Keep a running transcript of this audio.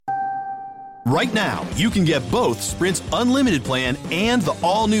Right now, you can get both Sprint's unlimited plan and the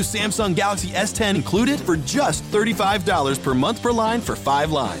all-new Samsung Galaxy S10 included for just $35 per month per line for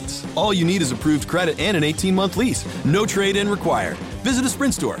 5 lines. All you need is approved credit and an 18-month lease. No trade-in required. Visit a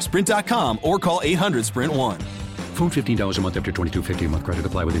Sprint store, sprint.com, or call 800-SPRINT-1. Phone $15 a month after $22.50 a month. Credit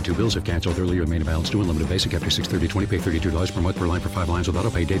apply within 2 bills. If canceled earlier, main balance due. Unlimited basic after 6/30/20. Pay $32 per month per line for 5 lines with auto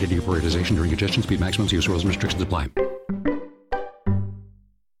pay. Data deprioritization during congestion. Speed maximums. Use rules and restrictions apply.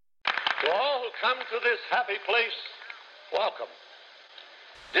 To this happy place, welcome.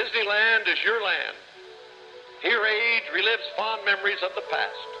 Disneyland is your land. Here age relives fond memories of the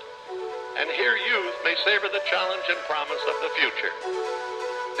past. And here youth may savor the challenge and promise of the future.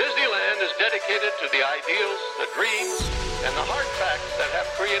 Disneyland is dedicated to the ideals, the dreams, and the hard facts that have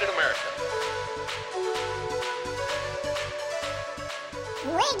created America.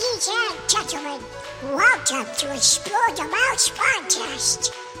 Ladies and gentlemen, welcome to Explore the Mouse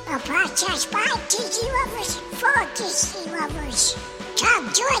Podcast. A podcast by Disney lovers for Disney lovers.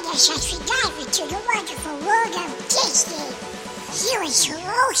 Come join us as we dive into the wonderful world of Disney. Here is your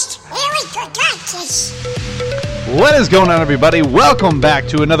host, Eric Augustus. What is going on, everybody? Welcome back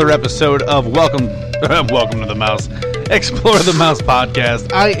to another episode of Welcome to the Mouse, Explore the Mouse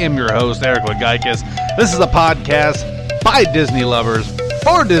Podcast. I am your host, Eric Lagaikis. This is a podcast by Disney lovers,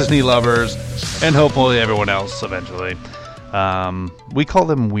 for Disney lovers, and hopefully everyone else eventually. We call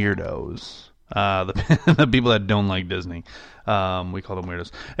them weirdos. The people that don't like Disney. We call them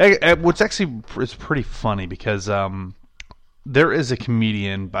weirdos. Which actually is pretty funny because there is a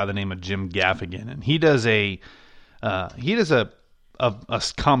comedian by the name of Jim Gaffigan, and he does a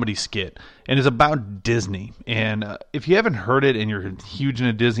comedy skit, and it's about Disney. And if you haven't heard it and you're huge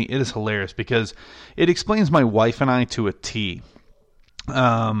into Disney, it is hilarious because it explains my wife and I to a T.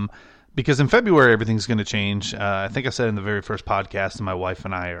 Because in February, everything's going to change. I think I said in the very first podcast that my wife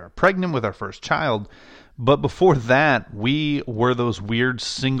and I are pregnant with our first child. But before that, we were those weird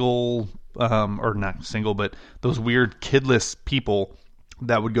single, or not single, but those weird kidless people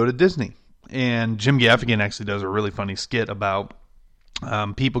that would go to Disney. And Jim Gaffigan actually does a really funny skit about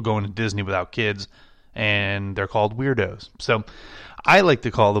people going to Disney without kids, and they're called weirdos. So I like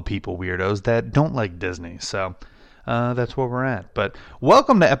to call the people weirdos that don't like Disney. So that's where we're at. But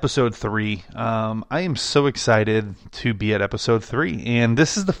welcome to episode 3. I am so excited to be at episode 3, and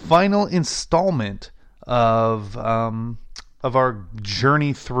this is the final installment of our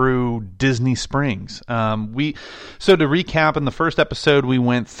journey through Disney Springs. So to recap, in the first episode we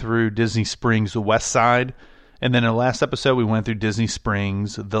went through Disney Springs, the West Side, and then in the last episode we went through Disney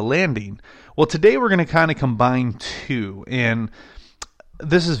Springs, the Landing. Well, today we're going to kind of combine two, and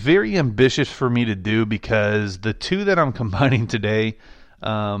this is very ambitious for me to do because the two that I'm combining today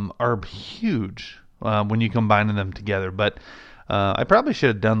are huge when you combine them together. But I probably should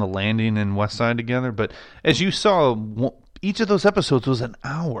have done the Landing and West Side together. But as you saw, each of those episodes was an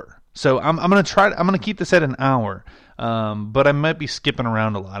hour. So I'm going to keep this at an hour. But I might be skipping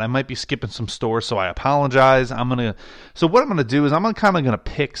around a lot. I might be skipping some stores, so I apologize. So what I'm going to do is I'm kind of going to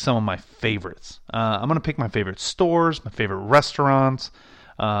pick some of my favorites. I'm going to pick my favorite stores, my favorite restaurants.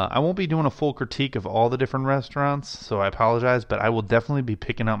 I won't be doing a full critique of all the different restaurants, so I apologize, but I will definitely be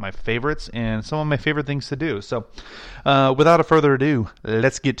picking out my favorites and some of my favorite things to do. So without further ado,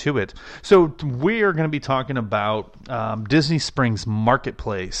 let's get to it. So we are going to be talking about Disney Springs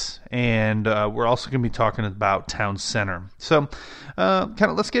Marketplace, and we're also going to be talking about Town Center. So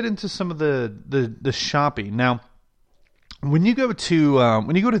let's get into some of the shopping. Now, when you go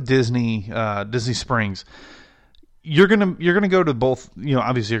to Disney Springs, you're gonna go to both.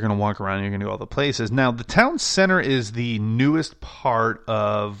 Obviously you're gonna walk around. You're gonna go all the places. Now, the Town Center is the newest part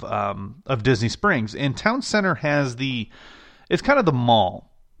of Disney Springs, and Town Center has it's kind of the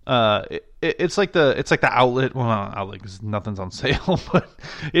mall. It's like the outlet. Well, not outlet because nothing's on sale, but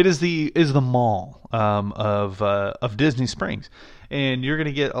it is the mall of Disney Springs, and you're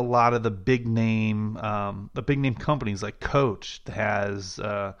gonna get a lot of the big name companies like Coach that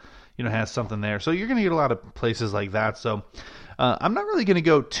has something there. So you're going to get a lot of places like that. So I'm not really going to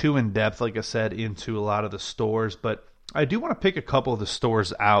go too in depth, like I said, into a lot of the stores, but I do want to pick a couple of the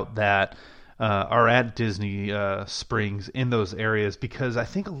stores out that are at Disney Springs in those areas, because I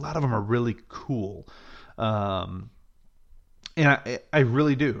think a lot of them are really cool. And I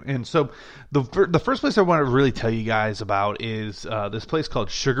really do. And so the first place I want to really tell you guys about is this place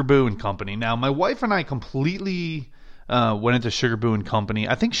called Sugar Boo and Company. Now, my wife and I completely went into Sugar Boo and Company.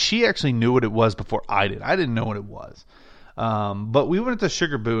 I think she actually knew what it was before I did. I didn't know what it was. But we went into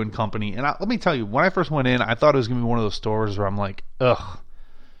Sugar Boo and Company, and let me tell you, when I first went in, I thought it was going to be one of those stores where I'm like, ugh,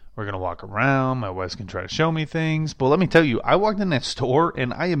 We're going to walk around. My wife's going to try to show me things. But let me tell you, I walked in that store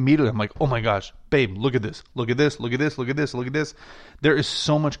and I'm like, oh my gosh, babe, look at this. Look at this. Look at this. Look at this. Look at this. There is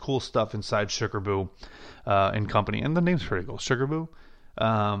so much cool stuff inside Sugar Boo and Company. And the name's pretty cool, Sugar Boo.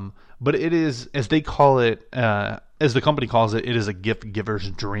 But it is, as they call it, as the company calls it, it is a gift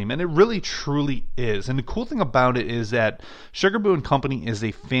giver's dream. And it really, truly is. And the cool thing about it is that Sugar Boo and Company is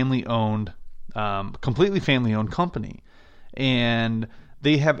a family-owned, completely family-owned company. And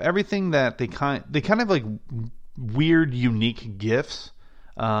they have everything that they kind of like weird, unique gifts,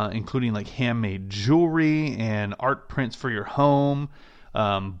 including like handmade jewelry and art prints for your home,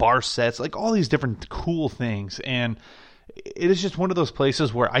 bar sets, like all these different cool things. And it is just one of those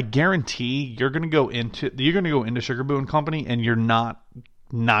places where I guarantee you're going to go into Sugar Boo and Company and you're not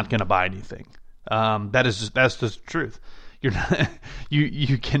going to buy anything. That's just the truth. You're not,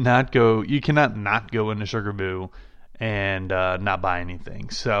 you cannot not go into Sugar Boo and not buy anything.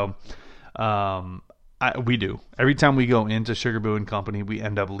 So we do. Every time we go into Sugar Boo and Company, we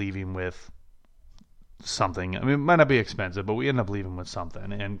end up leaving with something. I mean, it might not be expensive, but we end up leaving with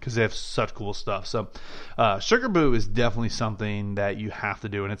something, and because they have such cool stuff. So Sugar Boo is definitely something that you have to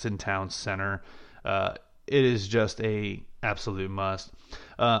do, and it's in town center. It is just a absolute must.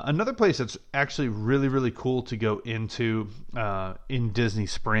 Another place that's actually really, really cool to go into in Disney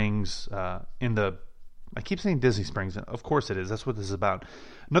Springs, I keep saying Disney Springs. Of course it is. That's what this is about.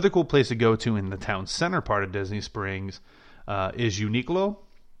 Another cool place to go to in the town center part of Disney Springs is Uniqlo.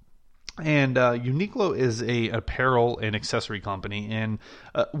 And Uniqlo is a apparel and accessory company. And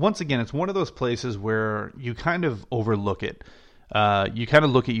once again, it's one of those places where you kind of overlook it. You kind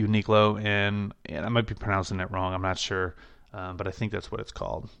of look at Uniqlo, and I might be pronouncing it wrong. I'm not sure. But I think that's what it's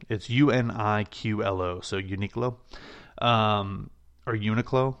called. It's Uniqlo. So Uniqlo. Or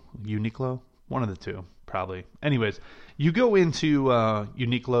Uniqlo. One of the two. Probably. Anyways, you go into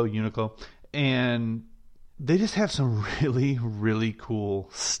Uniqlo, and they just have some really, really cool,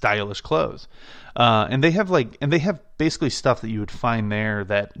 stylish clothes. And they have basically stuff that you would find there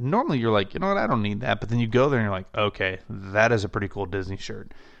that normally you're like, you know what, I don't need that. But then you go there and you're like, okay, that is a pretty cool Disney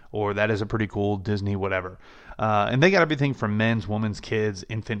shirt, or that is a pretty cool Disney whatever. And they got everything from men's, women's, kids,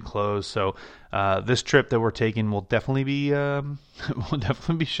 infant clothes. So this trip that we're taking will definitely be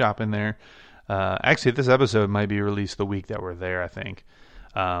shopping there. Actually, this episode might be released the week that we're there, I think.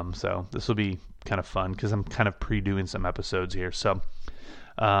 So this will be kind of fun because I'm kind of pre-doing some episodes here. So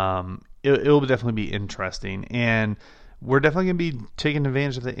it will definitely be interesting. And we're definitely going to be taking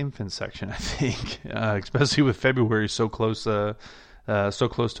advantage of the infant section, I think, especially with February so close to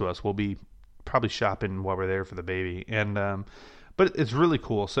us. We'll be probably shopping while we're there for the baby. And but it's really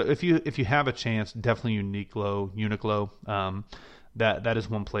cool. So if you have a chance, definitely Uniqlo. That is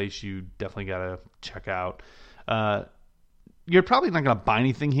one place you definitely got to check out. You're probably not going to buy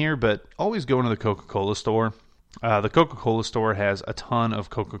anything here, but always go into the Coca-Cola store. The Coca-Cola store has a ton of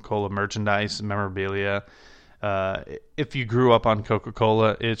Coca-Cola merchandise, memorabilia. If you grew up on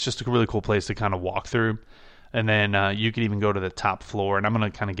Coca-Cola, it's just a really cool place to kind of walk through. And then you can even go to the top floor, and I'm going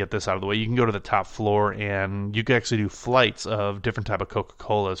to kind of get this out of the way. You can go to the top floor, and you can actually do flights of different type of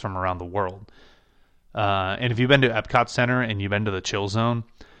Coca-Colas from around the world. And if you've been to Epcot Center and you've been to the Chill Zone,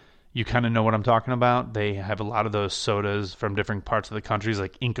 you kind of know what I'm talking about. They have a lot of those sodas from different parts of the countries,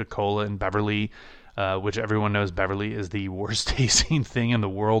 like Inca Cola and Beverly, which everyone knows Beverly is the worst tasting thing in the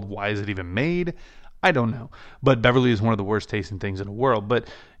world. Why is it even made? I don't know. But Beverly is one of the worst tasting things in the world. But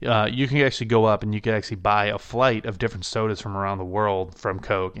you can actually go up and you can actually buy a flight of different sodas from around the world from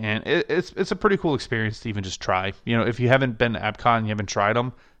Coke. And it's a pretty cool experience to even just try. You know, if you haven't been to Epcot and you haven't tried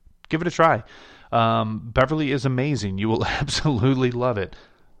them, give it a try. Beverly is amazing. You will absolutely love it.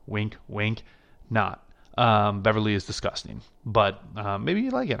 Wink, wink, not. Beverly is disgusting, but maybe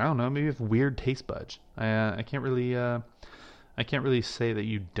you like it. I don't know. Maybe you have weird taste buds. I can't really say that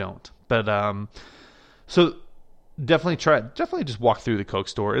you don't. But so definitely try it. Definitely just walk through the Coke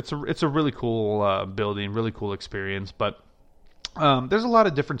store. It's a really cool building, really cool experience. But there's a lot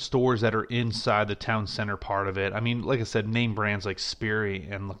of different stores that are inside the town center part of it. I mean, like I said, name brands like Sperry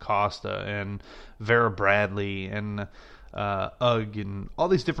and Lacoste and Vera Bradley and UGG and all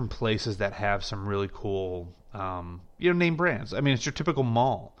these different places that have some really cool, name brands. I mean, it's your typical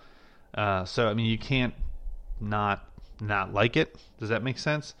mall. So, I mean, you can't not like it. Does that make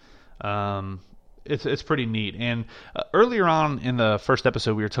sense? It's pretty neat. And earlier on in the first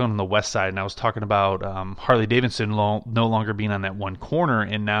episode, we were talking on the west side, and I was talking about Harley Davidson no longer being on that one corner,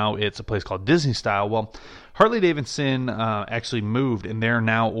 and now it's a place called Disney Style. Well, Harley Davidson actually moved, and they're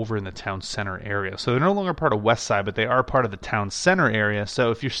now over in the town center area. So they're no longer part of West Side, but they are part of the town center area.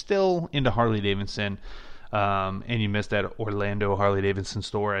 So if you're still into Harley Davidson, and you missed that Orlando Harley-Davidson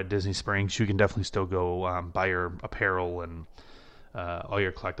store at Disney Springs, you can definitely still go buy your apparel and all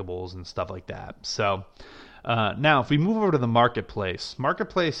your collectibles and stuff like that. So now if we move over to the Marketplace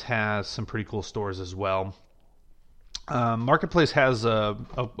has some pretty cool stores as well. Marketplace has a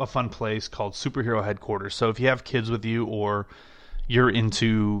fun place called Superhero Headquarters. So if you have kids with you or you're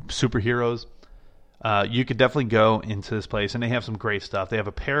into superheroes, you could definitely go into this place, and they have some great stuff. They have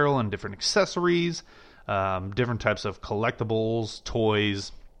apparel and different accessories, different types of collectibles,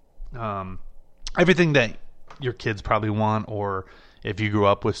 toys, everything that your kids probably want, or if you grew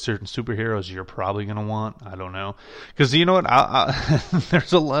up with certain superheroes, you're probably going to want. I don't know. Because you know what?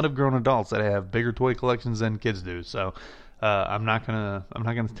 There's a lot of grown adults that have bigger toy collections than kids do. So I'm not gonna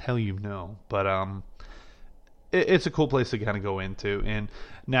tell you no. But it's a cool place to kind of go into. And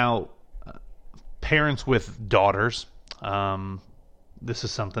now, parents with daughters, this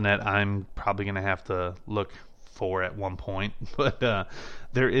is something that I'm probably going to have to look for at one point, but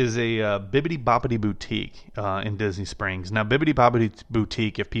there is a Bibbidi Bobbidi Boutique in Disney Springs. Now, Bibbidi Bobbidi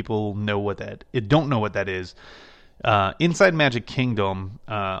Boutique, if people don't know what that is, inside Magic Kingdom,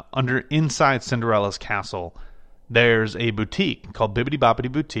 inside Cinderella's castle, there's a boutique called Bibbidi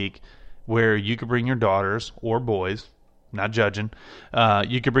Bobbidi Boutique where you could bring your daughters or boys, not judging,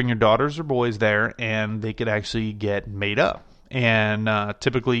 you could bring your daughters or boys there, and they could actually get made up. And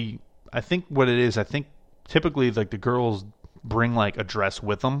typically, typically, like, the girls bring like a dress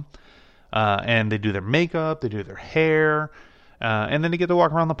with them, and they do their makeup, they do their hair, and then they get to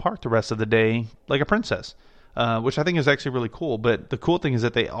walk around the park the rest of the day like a princess, which I think is actually really cool. But the cool thing is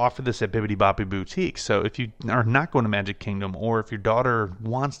that they offer this at Bibbidi Bobbidi Boutique. So if you are not going to Magic Kingdom, or if your daughter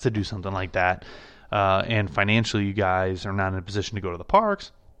wants to do something like that, and financially you guys are not in a position to go to the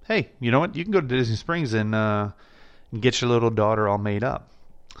parks, hey, you know what? You can go to Disney Springs and get your little daughter all made up.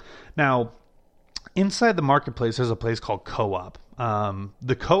 Now, inside the Marketplace, there's a place called Co-op.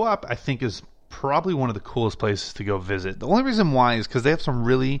 The Co-op, I think, is probably one of the coolest places to go visit. The only reason why is because they have some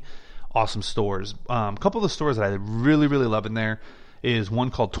really awesome stores. A couple of the stores that I really, really love in there is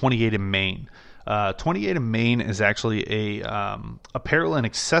one called 28 in Maine. 28 in Maine is actually a apparel and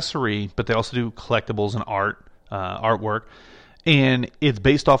accessory, but they also do collectibles and artwork. And it's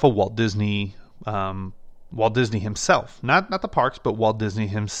based off of Walt Disney himself. Not the parks, but Walt Disney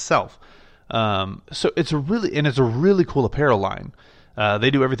himself. So it's a really cool apparel line. They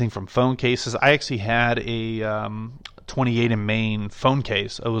do everything from phone cases. I actually had a 28 in Maine phone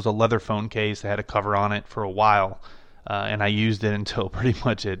case. It was a leather phone case. They had a cover on it for a while, and I used it until pretty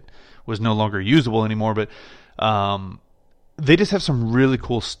much it was no longer usable anymore. But they just have some really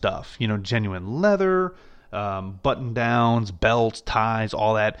cool stuff. Genuine leather, button downs, belts, ties,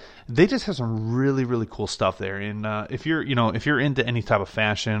 all that. They just have some really, really cool stuff there. And if you're into any type of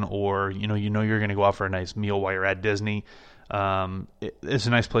fashion, or you're going to go out for a nice meal while you're at Disney, it's a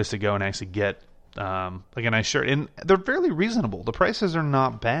nice place to go and actually get like a nice shirt. And they're fairly reasonable. The prices are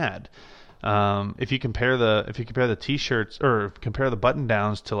not bad. If you compare the t-shirts or compare the button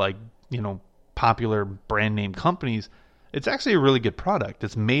downs to popular brand name companies, it's actually a really good product.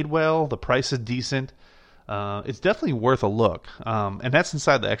 It's made well. The price is decent. It's definitely worth a look. And that's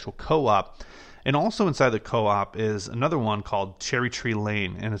inside the actual Co-op. And also inside the Co-op is another one called Cherry Tree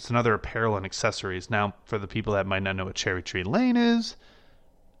Lane, and it's another apparel and accessories. Now, for the people that might not know what Cherry Tree Lane is,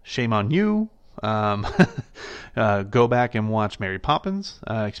 shame on you. Go back and watch Mary Poppins,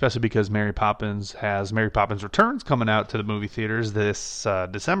 especially because Mary Poppins has Mary Poppins Returns coming out to the movie theaters this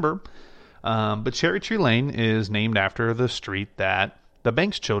December. But Cherry Tree Lane is named after the street that the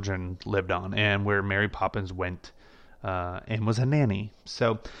Banks children lived on, and where Mary Poppins went and was a nanny.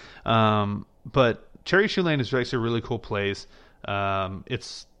 So, but Cherry Tree Lane is actually a really cool place.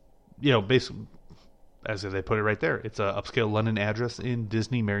 It's, basically, as they put it right there, it's a upscale London address in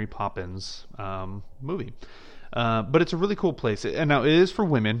Disney Mary Poppins movie. But it's a really cool place. And now it is for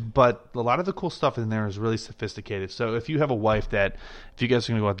women, but a lot of the cool stuff in there is really sophisticated. So if you have a wife that, if you guys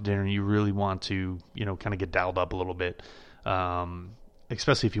are going to go out to dinner and you really want to, kind of get dialed up a little bit,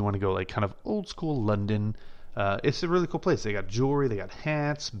 especially if you want to go kind of old school London, it's a really cool place. They got jewelry, they got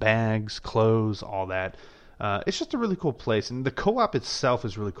hats, bags, clothes, all that. It's just a really cool place. And the Co-op itself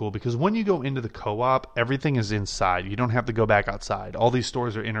is really cool because when you go into the Co-op, everything is inside. You don't have to go back outside. All these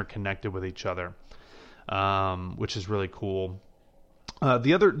stores are interconnected with each other, which is really cool.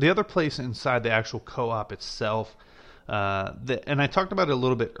 The other place inside the actual Co-op itself, and I talked about it a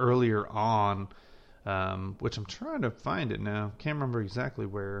little bit earlier on, which I'm trying to find it now. Can't remember exactly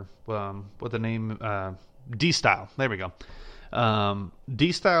where, what the name, D-Style. There we go.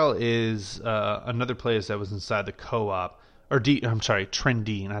 D-Style is another place that was inside the Co-op I'm sorry,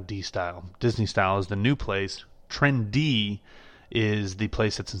 Trendy, not D Style. Disney Style is the new place. Trendy is the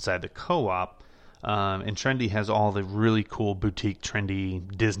place that's inside the co-op. And Trendy has all the really cool boutique, trendy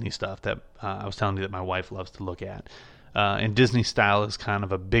Disney stuff that I was telling you that my wife loves to look at. And Disney Style is kind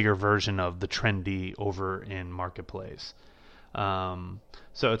of a bigger version of the Trendy over in Marketplace.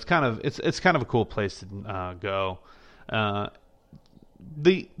 So it's kind of a cool place to go.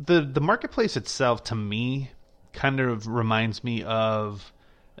 The Marketplace itself, to me, kind of reminds me of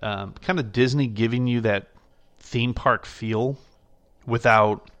kind of Disney giving you that theme park feel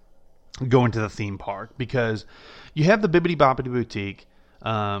without going to the theme park, because you have the Bibbidi Bobbidi Boutique,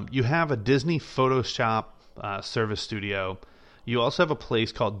 you have a Disney Photoshop service studio. You also have a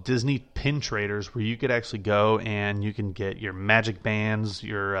place called Disney Pin Traders where you could actually go and you can get your magic bands,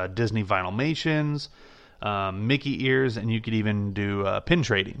 your Disney Vinylmations, Mickey ears, and you could even do pin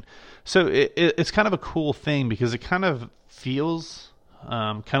trading. So it's kind of a cool thing because it kind of feels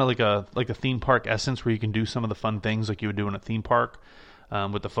kind of like a theme park essence where you can do some of the fun things like you would do in a theme park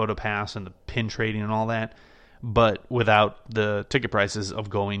with the photo pass and the pin trading and all that, but without the ticket prices of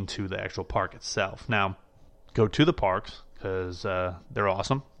going to the actual park itself. Now, go to the parks because they're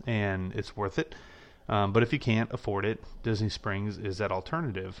awesome and it's worth it. But if you can't afford it, Disney Springs is that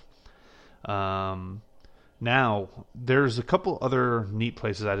alternative. Now, there's a couple other neat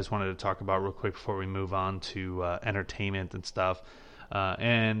places I just wanted to talk about real quick before we move on to entertainment and stuff.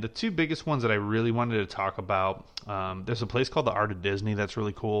 And the two biggest ones that I really wanted to talk about, there's a place called the Art of Disney that's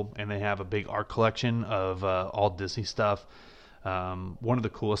really cool, and they have a big art collection of all Disney stuff. One of the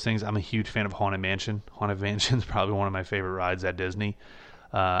coolest things, I'm a huge fan of Haunted Mansion. Haunted Mansion is probably one of my favorite rides at Disney,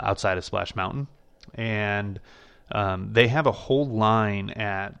 outside of Splash Mountain. And they have a whole line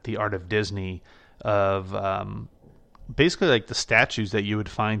at the Art of Disney of basically like the statues that you would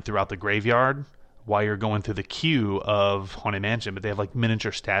find throughout the graveyard while you're going through the queue of Haunted Mansion, but they have like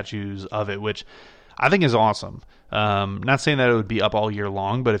miniature statues of it, which I think is awesome. Not saying that it would be up all year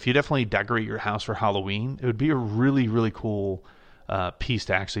long, but if you definitely decorate your house for Halloween, it would be a really, really cool piece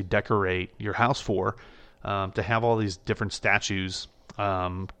to actually decorate your house for, to have all these different statues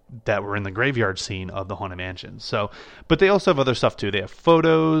that were in the graveyard scene of the Haunted Mansion. So, but they also have other stuff too. They have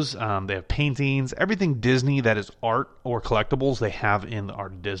photos, they have paintings, everything Disney that is art or collectibles they have in the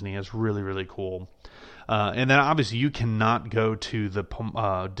Art of Disney is really, really cool. And then obviously you cannot go to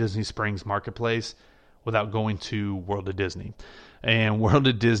the Disney Springs Marketplace without going to World of Disney. And World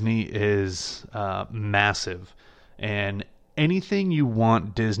of Disney is massive. And anything you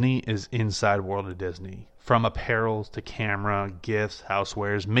want Disney is inside World of Disney. From apparel to camera, gifts,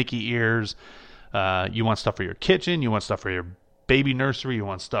 housewares, Mickey ears. You want stuff for your kitchen. You want stuff for your baby nursery. You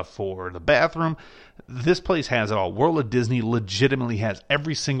want stuff for the bathroom. This place has it all. World of Disney legitimately has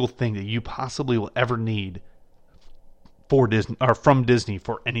every single thing that you possibly will ever need for Disney or from Disney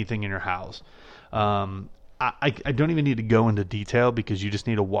for anything in your house. I don't even need to go into detail because you just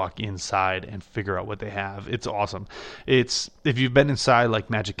need to walk inside and figure out what they have. It's awesome. If you've been inside like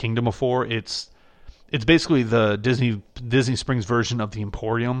Magic Kingdom before, it's basically the Disney Springs version of the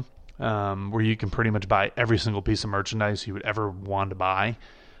Emporium, where you can pretty much buy every single piece of merchandise you would ever want to buy.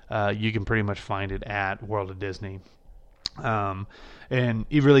 You can pretty much find it at World of Disney. And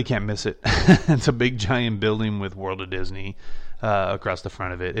you really can't miss it. It's a big giant building with World of Disney across the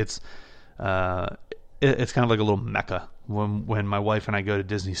front of it. It's kind of like a little mecca. When my wife and I go to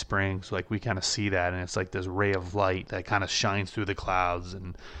Disney Springs, like we kind of see that, and it's like this ray of light that kind of shines through the clouds,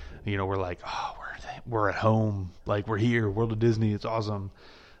 and we're like, oh, we're at home, like we're here, World of Disney. It's awesome.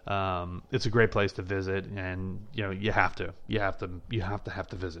 It's a great place to visit, and you have to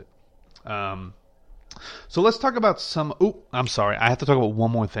visit. So let's talk about some. Oh, I'm sorry, I have to talk about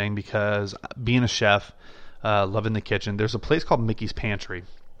one more thing because being a chef, loving the kitchen. There's a place called Mickey's Pantry,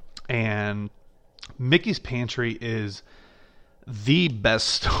 and Mickey's Pantry is the best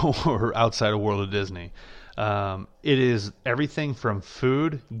store outside of World of Disney. It is everything from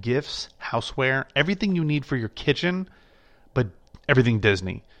food, gifts, houseware, everything you need for your kitchen, but everything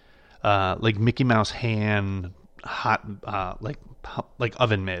Disney. Like Mickey Mouse hand, hot, like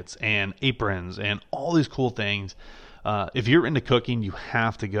oven mitts and aprons and all these cool things. If you're into cooking, you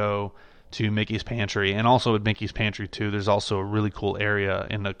have to go to Mickey's Pantry. And also at Mickey's Pantry too, there's also a really cool area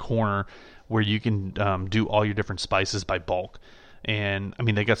in the corner where you can do all your different spices by bulk. And I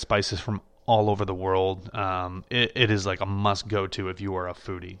mean, they got spices from all over the world. It is like a must go to if you are a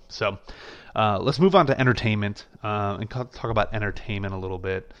foodie. So let's move on to entertainment and talk about entertainment a little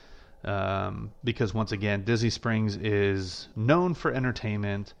bit. Because once again, Disney Springs is known for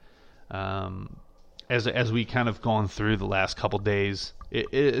entertainment. As we kind of gone through the last couple days, it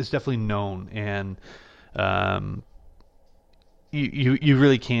is definitely known. And you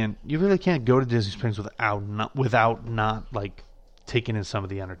really can't go to Disney Springs without not like taking in some of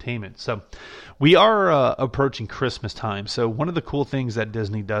the entertainment. So we are approaching Christmas time. So one of the cool things that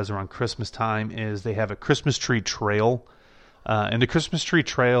Disney does around Christmas time is they have a Christmas tree trail. And the Christmas tree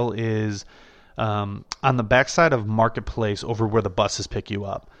trail is on the backside of Marketplace over where the buses pick you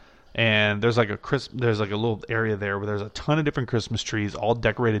up. And there's like a little area there where there's a ton of different Christmas trees, all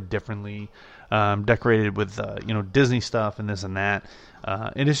decorated differently, decorated with Disney stuff and this and that.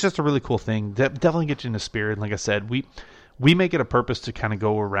 And it's just a really cool thing. Definitely gets you in the spirit. And like I said, we make it a purpose to kind of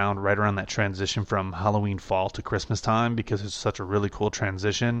go right around that transition from Halloween fall to Christmas time, because it's such a really cool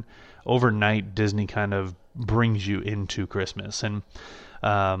transition. Overnight, Disney kind of brings you into Christmas. And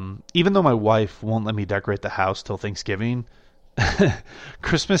even though my wife won't let me decorate the house till Thanksgiving,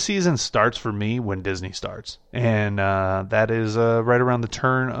 Christmas season starts for me when Disney starts. And that is right around the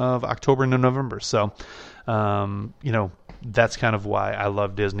turn of October and November. So, that's kind of why I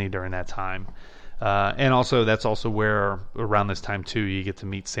love Disney during that time. And also, that's also where, around this time too, you get to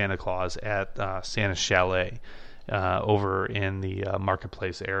meet Santa Claus at Santa's Chalet over in the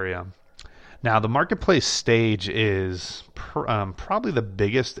Marketplace area. Now, the Marketplace stage is probably the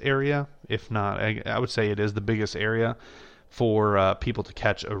biggest area, if not, I would say it is the biggest area for people to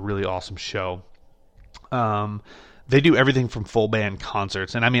catch a really awesome show. They do everything from full band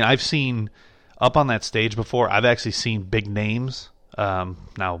concerts. And I mean, I've seen up on that stage before, I've actually seen big names.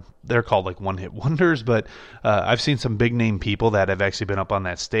 Now they're called like one-hit wonders, but I've seen some big name people that have actually been up on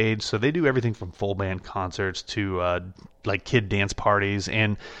that stage. So they do everything from full band concerts to like kid dance parties,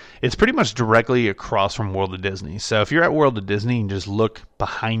 and it's pretty much directly across from World of Disney. So if you're at World of Disney and just look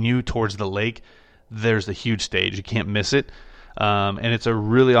behind you towards the lake, there's the huge stage. You can't miss it. And it's a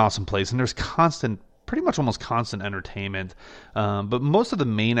really awesome place, and there's pretty much almost constant entertainment. But most of the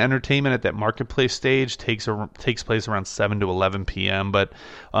main entertainment at that Marketplace stage takes place around 7 to 11 p.m. But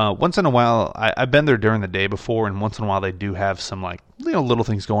once in a while, I've been there during the day before, and once in a while they do have some like little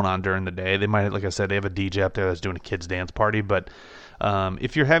things going on during the day. They might, like I said, they have a DJ up there that's doing a kids dance party. But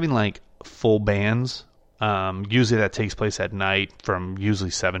if you're having like full bands, usually that takes place at night from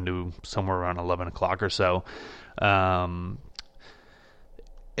usually 7 to somewhere around 11 o'clock or so.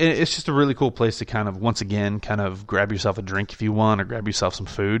 It's just a really cool place to kind of grab yourself a drink if you want, or grab yourself some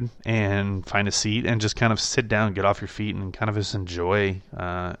food and find a seat and just kind of sit down, get off your feet, and kind of just enjoy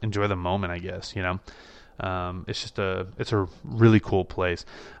the moment, I guess, it's a really cool place.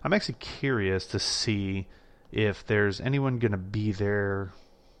 I'm actually curious to see if there's anyone going to be there.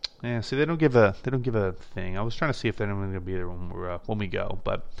 Yeah, see, they don't give a thing. I was trying to see if anyone's going to be there when we go,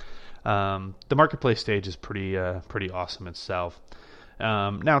 but the Marketplace stage is pretty awesome itself.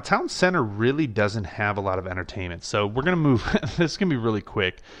 Now, Town Center really doesn't have a lot of entertainment, so we're going to move. This is going to be really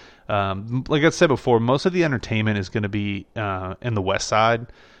quick. Like I said before, most of the entertainment is going to be in the west side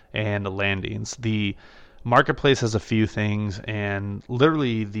and the landings. The Marketplace has a few things, and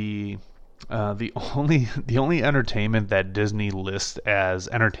literally the only entertainment that Disney lists as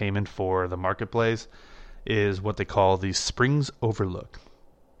entertainment for the Marketplace is what they call the Springs Overlook.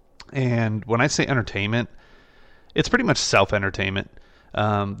 And when I say entertainment, it's pretty much self-entertainment.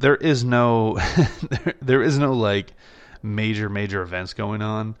 There is no like major events going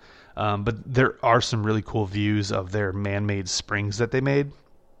on, but there are some really cool views of their man-made springs that they made,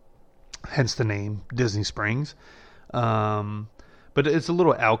 hence the name Disney Springs. But it's a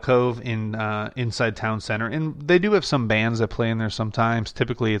little alcove inside Town Center, and they do have some bands that play in there sometimes.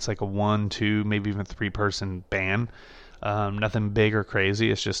 Typically, it's like a 1, 2, maybe even 3-person band. Nothing big or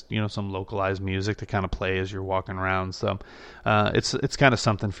crazy. It's just, some localized music to kind of play as you're walking around. So, it's kind of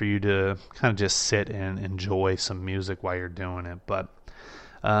something for you to kind of just sit and enjoy some music while you're doing it. But,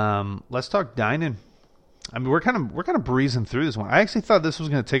 let's talk dining. I mean, we're kind of breezing through this one. I actually thought this was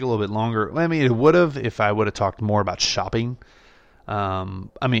going to take a little bit longer. I mean, it would have if I would have talked more about shopping.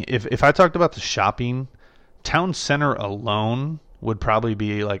 I mean, if I talked about the shopping, Town Center alone would probably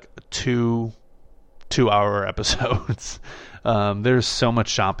be like 2-hour episodes. There's so much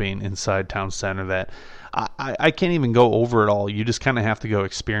shopping inside Town Center that I can't even go over it all. You just kind of have to go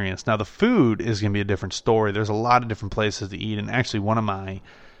experience. Now, the food is going to be a different story. There's a lot of different places to eat, and actually one of my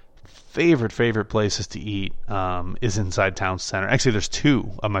favorite places to eat is inside Town Center. Actually, there's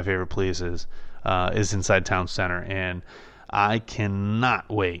 2 of my favorite places is inside Town Center, and I cannot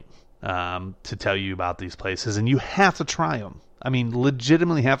wait to tell you about these places, and you have to try them. I mean,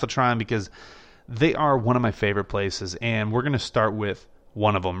 legitimately have to try them, because they are one of my favorite places, and we're going to start with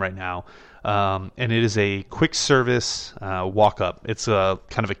one of them right now. And it is a quick service walk-up. It's a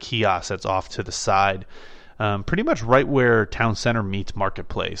kind of a kiosk that's off to the side. pretty much right where Town Center meets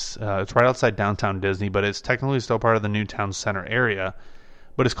Marketplace. It's right outside downtown Disney, but it's technically still part of the new Town Center area.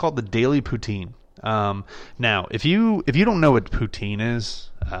 But it's called the Daily Poutine. Now, if you don't know what poutine is,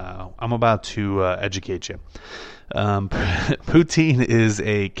 I'm about to educate you. Poutine is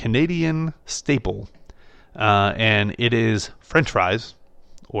a Canadian staple, and it is French fries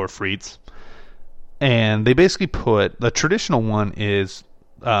or frites. And they basically put, the traditional one is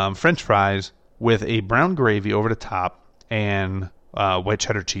French fries with a brown gravy over the top and white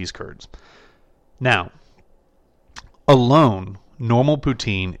cheddar cheese curds. Now, alone, normal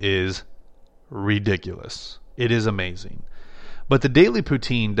poutine is ridiculous. It is amazing. But the Daily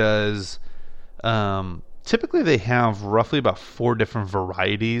Poutine does, typically they have roughly about 4 different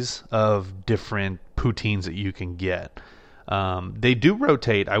varieties of different poutines that you can get. They do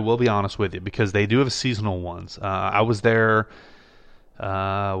rotate, I will be honest with you, because they do have seasonal ones. I was there,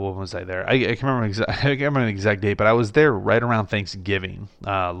 when was I there? I can't remember the exact date, but I was there right around Thanksgiving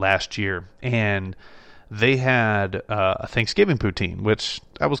last year, and they had a Thanksgiving poutine, which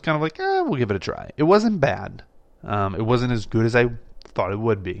I was kind of like, we'll give it a try. It wasn't bad. It wasn't as good as I thought it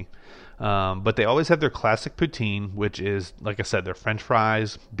would be. But they always have their classic poutine, which is, like I said, their French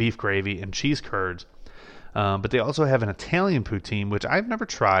fries, beef gravy, and cheese curds. But they also have an Italian poutine, which I've never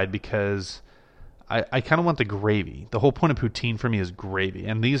tried because I kind of want the gravy. The whole point of poutine for me is gravy.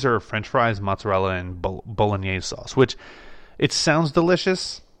 And these are French fries, mozzarella, and bolognese sauce, which it sounds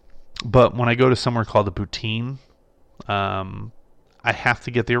delicious. But when I go to somewhere called the Poutine, I have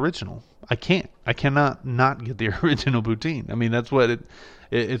to get the original. I cannot not get the original poutine. I mean, that's what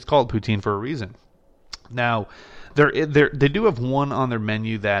it's called poutine for a reason. Now, they do have one on their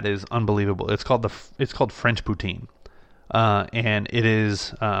menu that is unbelievable. It's called French poutine, and it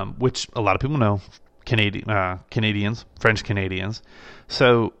is which a lot of people know, French Canadians.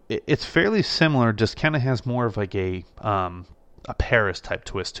 So it's fairly similar, just kind of has more of like a Paris type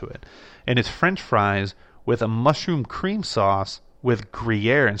twist to it, and it's French fries with a mushroom cream sauce with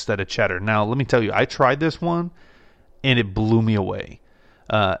Gruyere instead of cheddar. Now, let me tell you, I tried this one, and it blew me away.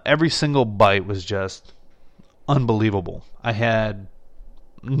 Every single bite was just unbelievable. I had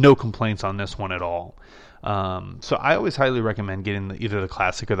no complaints on this one at all. So I always highly recommend getting either the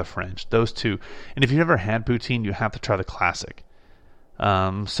classic or the French. Those two. And if you've never had poutine, you have to try the classic.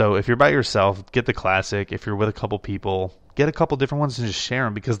 So if you're by yourself, get the classic. If you're with a couple people, get a couple different ones and just share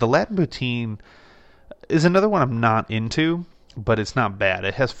them, because the Latin poutine is another one I'm not into, but it's not bad.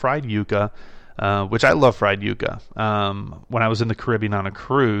 It has fried yuca, which I love fried yuca. When I was in the Caribbean on a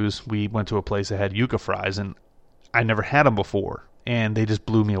cruise, we went to a place that had yuca fries, and I never had them before, and they just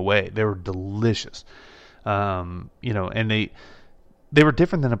blew me away. They were delicious. And they were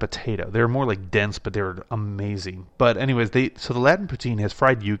different than a potato. They were more like dense, but they were amazing. But anyways, so the Latin poutine has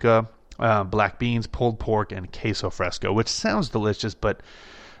fried yuca, black beans, pulled pork, and queso fresco, which sounds delicious, but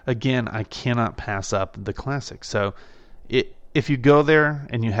again, I cannot pass up the classic. So if you go there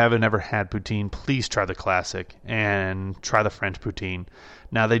and you haven't ever had poutine, please try the classic and try the French poutine.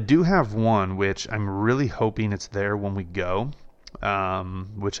 Now, they do have one, which I'm really hoping it's there when we go,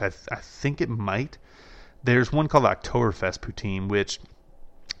 which I think it might. There's one called Oktoberfest poutine, which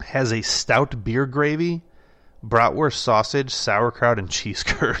has a stout beer gravy, bratwurst sausage, sauerkraut, and cheese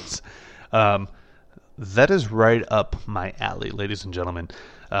curds. That is right up my alley, ladies and gentlemen.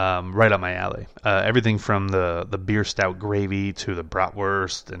 Right up my alley. Everything from the beer stout gravy to the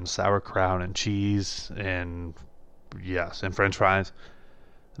bratwurst and sauerkraut and cheese and French fries.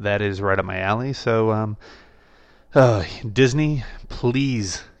 That is right up my alley. So, Disney,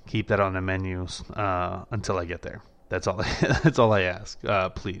 please keep that on the menus until I get there. That's all. That's all I ask.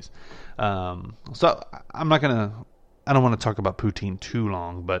 Please. So I don't want to talk about poutine too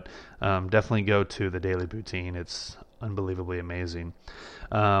long, but definitely go to the Daily Poutine. It's unbelievably amazing.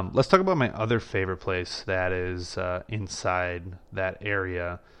 Let's talk about my other favorite place that is inside that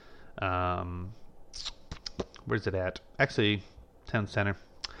area. Where's it at? Actually, Town Center.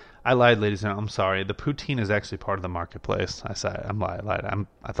 I lied, ladies and gentlemen. I'm sorry. The poutine is actually part of the marketplace. I lied.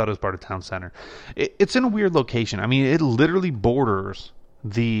 I thought it was part of Town Center. It's in a weird location. I mean, it literally borders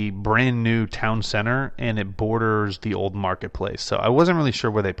the brand new Town Center, and it borders the old marketplace. So I wasn't really sure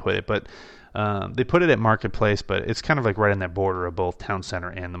where they put it, but they put it at Marketplace, but it's kind of like right in that border of both Town Center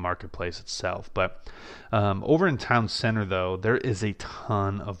and the marketplace itself. But over in Town Center, though, there is a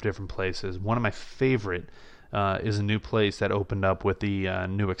ton of different places. One of my favorite is a new place that opened up with the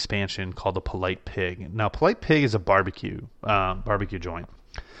new expansion called the Polite Pig. Now, Polite Pig is a barbecue joint.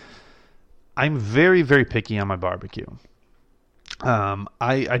 I'm very, very picky on my barbecue.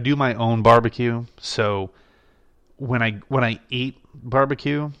 I do my own barbecue, so when I eat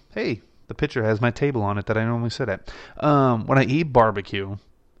barbecue, hey, The picture has my table on it that I normally sit at. When I eat barbecue,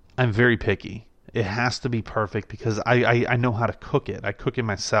 I'm very picky. It has to be perfect because I know how to cook it. I cook it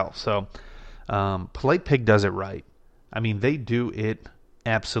myself. So Polite Pig does it right. I mean, they do it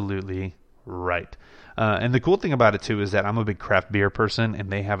absolutely right. And the cool thing about it, too, is that I'm a big craft beer person, and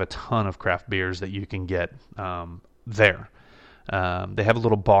they have a ton of craft beers that you can get there. They have a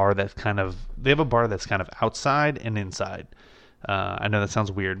little bar that's kind of outside and inside. I know that sounds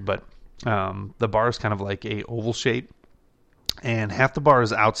weird, but the bar is kind of like a oval shape, and half the bar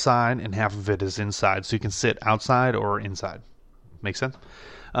is outside and half of it is inside, so you can sit outside or inside. Make sense?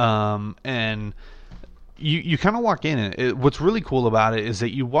 And you kind of walk in, and what's really cool about it is that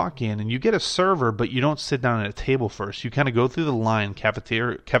you walk in and you get a server, but you don't sit down at a table first. You kind of go through the line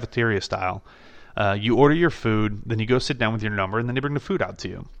cafeteria style. You order your food, then you go sit down with your number, and then they bring the food out to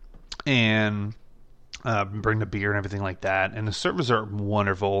you. And bring the beer and everything like that. And the servers are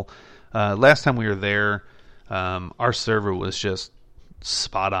wonderful. Last time we were there, our server was just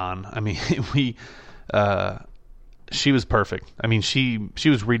spot on. I mean, she was perfect. I mean, she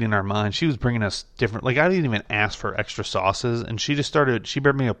was reading our minds. She was bringing us different, like I didn't even ask for extra sauces, and she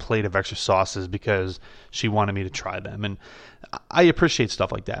brought me a plate of extra sauces because she wanted me to try them. And I appreciate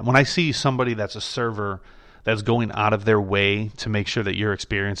stuff like that. When I see somebody that's a server that's going out of their way to make sure that your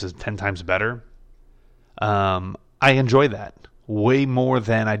experience is 10 times better, I enjoy that way more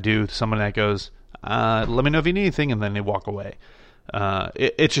than I do someone that goes, let me know if you need anything, and then they walk away.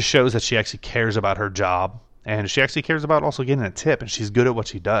 It just shows that she actually cares about her job, and she actually cares about also getting a tip, and she's good at what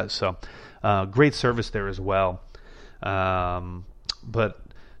she does. So great service there as well. But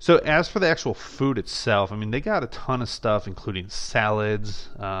so as for the actual food itself, I mean, they got a ton of stuff, including salads.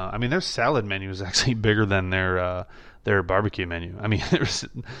 I mean, their salad menu is actually bigger than their barbecue menu. I mean, there's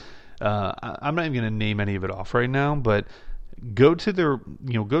I'm not even going to name any of it off right now, but go to their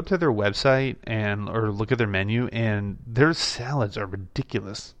website or look at their menu, and their salads are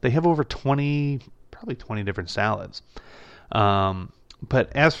ridiculous. They have over 20 different salads.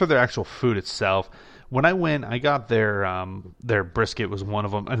 But as for their actual food itself, when I went, I got their brisket was one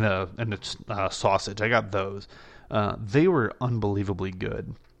of them, and the sausage. I got those. They were unbelievably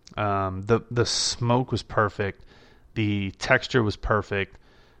good. The smoke was perfect. The texture was perfect.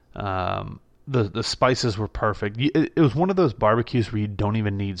 The spices were perfect. It was one of those barbecues where you don't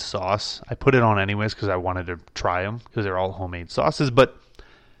even need sauce. I put it on anyways because I wanted to try them because they're all homemade sauces, but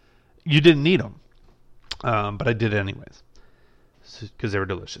you didn't need them. But I did it anyways because they were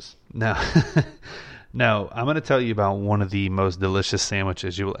delicious. Now, I'm going to tell you about one of the most delicious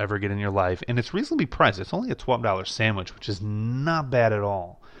sandwiches you will ever get in your life, and it's reasonably priced. It's only a $12 sandwich, which is not bad at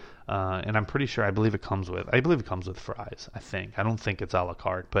all. And I'm pretty sure, I believe it comes with fries. I don't think it's a la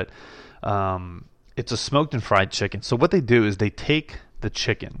carte, but it's a smoked and fried chicken. So what they do is they take the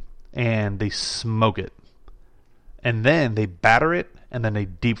chicken and they smoke it, and then they batter it, and then they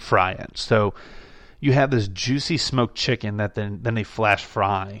deep fry it. So you have this juicy smoked chicken that then they flash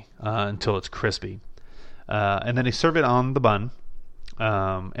fry until it's crispy, and then they serve it on the bun.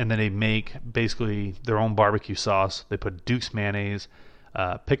 And then they make basically their own barbecue sauce. They put Duke's mayonnaise,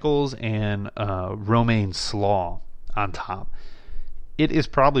 pickles, and romaine slaw on top. It is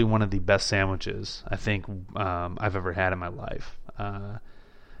probably one of the best sandwiches I think I've ever had in my life.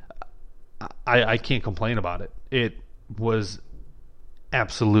 I can't complain about it. It was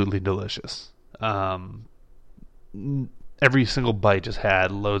absolutely delicious. Every single bite just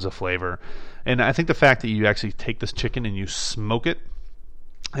had loads of flavor. And I think the fact that you actually take this chicken and you smoke it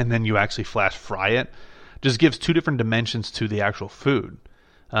and then you actually flash fry it just gives two different dimensions to the actual food.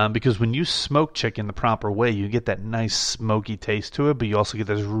 Because when you smoke chicken the proper way, you get that nice smoky taste to it, but you also get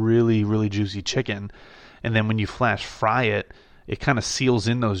this really, really juicy chicken. And then when you flash fry it, it kind of seals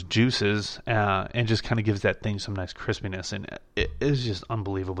in those juices and just kind of gives that thing some nice crispiness. And it is just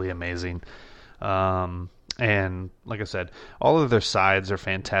unbelievably amazing. And like I said, all of their sides are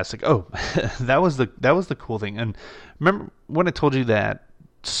fantastic. Oh, that was the cool thing. And remember when I told you that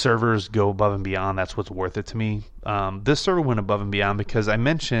servers go above and beyond, that's what's worth it to me. This server went above and beyond because I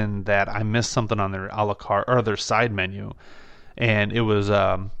mentioned that I missed something on their a la carte or their side menu, and it was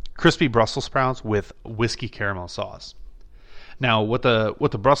crispy Brussels sprouts with whiskey caramel sauce. Now, what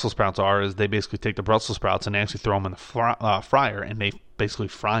the Brussels sprouts are is they basically take the Brussels sprouts and they actually throw them in the fryer, and they basically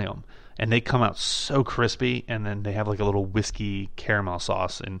fry them, and they come out so crispy, and then they have like a little whiskey caramel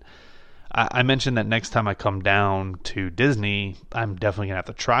sauce. And I mentioned that next time I come down to Disney, I'm definitely going to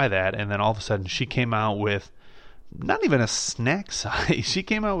have to try that. And then all of a sudden, she came out with not even a snack size. She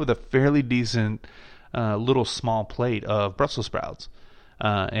came out with a fairly decent little small plate of Brussels sprouts.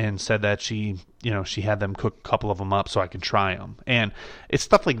 and said that she had them cook a couple of them up so I could try them. And it's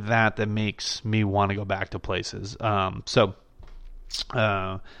stuff like that that makes me want to go back to places.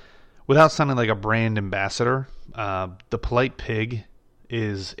 Without sounding like a brand ambassador, the Polite Pig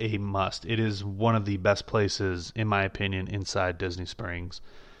is a must. It is one of the best places, in my opinion, inside Disney Springs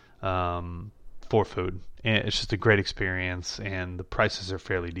for food. And it's just a great experience, and the prices are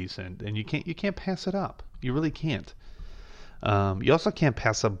fairly decent. And you can't pass it up. You really can't. You also can't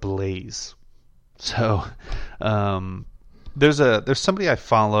pass up Blaze. So there's somebody I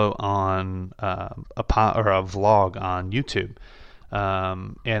follow on a vlog on YouTube,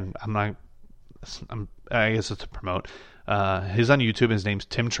 and I guess it's to promote. He's on YouTube. His name's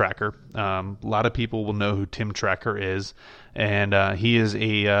Tim Tracker. A lot of people will know who Tim Tracker is, and he is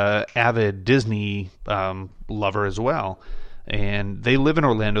a avid Disney lover as well. And they live in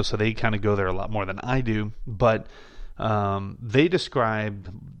Orlando, so they kind of go there a lot more than I do. But they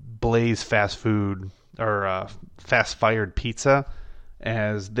describe Blaze fast food or fast fired pizza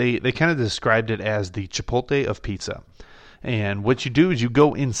as they kind of described it as the Chipotle of pizza. And what you do is you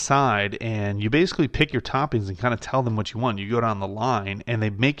go inside and you basically pick your toppings and kind of tell them what you want. You go down the line and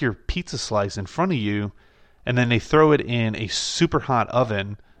they make your pizza slice in front of you, and then they throw it in a super hot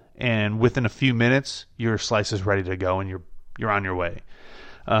oven, and within a few minutes your slice is ready to go and you're on your way.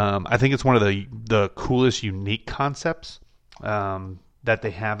 I think it's one of the coolest, unique concepts that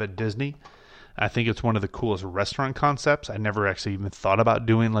they have at Disney. I think it's one of the coolest restaurant concepts. I never actually even thought about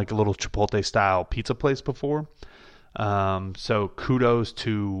doing like a little Chipotle style pizza place before. So kudos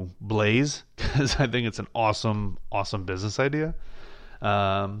to Blaze, because I think it's an awesome business idea.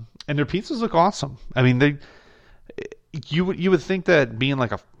 And their pizzas look awesome. I mean, you would think that being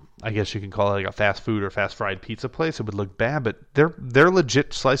like I guess you can call it like a fast food or fast fried pizza place, it would look bad, but they're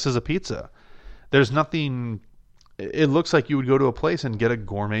legit slices of pizza. There's nothing. It looks like you would go to a place and get a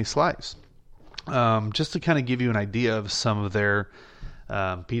gourmet slice. Just to kind of give you an idea of some of their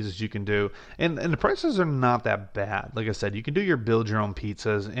pizzas you can do, and the prices are not that bad. Like I said, you can do your build your own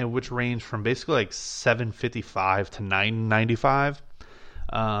pizzas, and which range from basically like $7.55 to $9.95.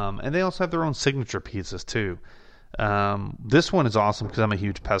 And they also have their own signature pizzas too. This one is awesome because I'm a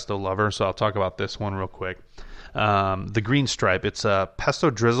huge pesto lover, so I'll talk about this one real quick. The green stripe, it's a pesto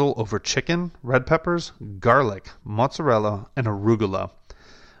drizzle over chicken, red peppers, garlic, mozzarella, and arugula.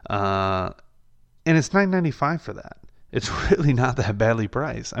 And it's $9.95 for that. It's really not that badly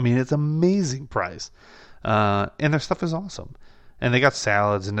priced. I mean, it's amazing price. And their stuff is awesome. And they got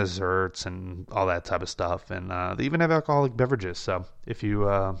salads and desserts and all that type of stuff. And they even have alcoholic beverages. So if you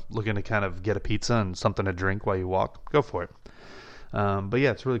looking to kind of get a pizza and something to drink while you walk, go for it. But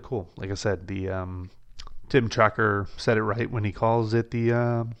yeah, it's really cool. Like I said, the Tim Tracker said it right when he calls it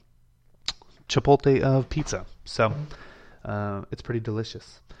the Chipotle of pizza. So it's pretty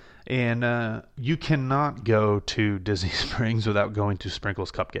delicious. And you cannot go to Disney Springs without going to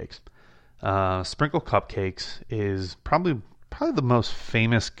Sprinkles Cupcakes. Sprinkle Cupcakes is probably the most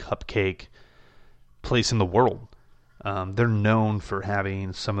famous cupcake place in the world. They're known for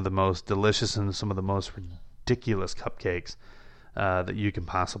having some of the most delicious and some of the most ridiculous cupcakes that you can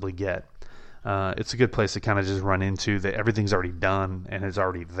possibly get. It's a good place to kind of just run into that everything's already done and it's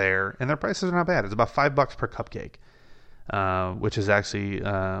already there, and their prices are not bad. It's about $5 per cupcake. Which is actually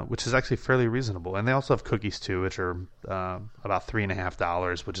fairly reasonable. And they also have cookies too, which are about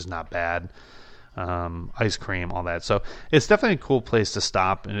 $3.50, which is not bad. Ice cream, all that. So it's definitely a cool place to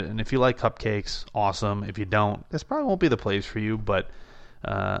stop. And if you like cupcakes, awesome. If you don't, this probably won't be the place for you. But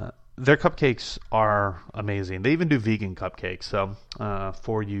their cupcakes are amazing. They even do vegan cupcakes. So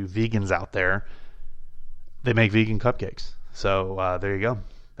for you vegans out there, they make vegan cupcakes. So there you go.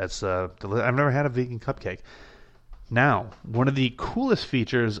 That's I've never had a vegan cupcake. Now, one of the coolest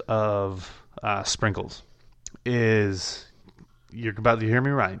features of Sprinkles is, you're about to hear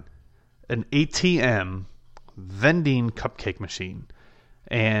me right, an ATM vending cupcake machine.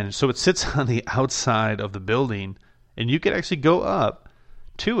 And so it sits on the outside of the building, and you can actually go up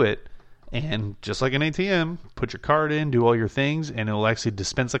to it and, just like an ATM, put your card in, do all your things, and it will actually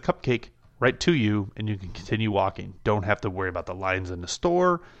dispense a cupcake right to you, and you can continue walking. Don't have to worry about the lines in the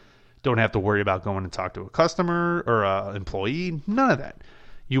store. Don't have to worry about going and talk to a customer or an employee. None of that.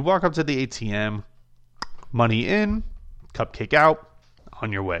 You walk up to the ATM, money in, cupcake out,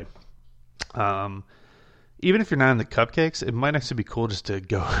 on your way. Even if you're not in the cupcakes, it might actually be cool just to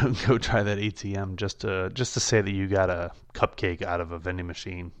go try that ATM just to say that you got a cupcake out of a vending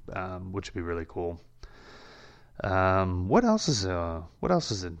machine, which would be really cool. What else is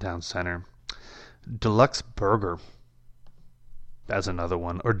in Town Center? Deluxe Burger. That's another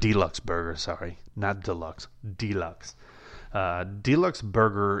one. Or Deluxe Burger, sorry. Not Deluxe. Deluxe. Deluxe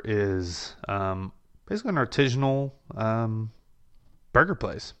Burger is basically an artisanal burger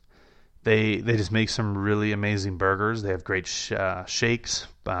place. They just make some really amazing burgers. They have great shakes,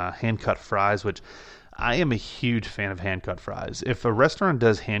 hand-cut fries, which I am a huge fan of hand-cut fries. If a restaurant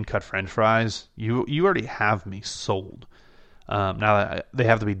does hand-cut French fries, you already have me sold. Now, they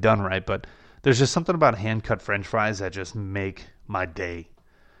have to be done right, but there's just something about hand-cut French fries that just make my day.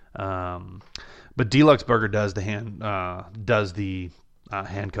 But Deluxe Burger does the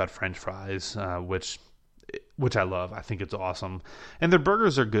hand-cut French fries, which I love. I think it's awesome. And their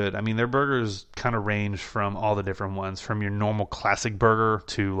burgers are good. I mean, their burgers kind of range from all the different ones, from your normal classic burger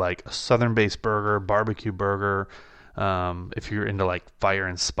to like a southern-based burger, barbecue burger. If you're into like fire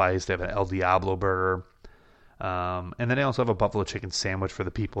and spice, they have an El Diablo burger. And then they also have a buffalo chicken sandwich for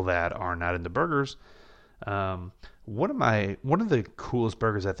the people that are not into burgers. One of the coolest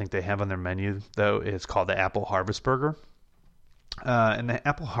burgers I think they have on their menu, though, is called the Apple Harvest Burger. And the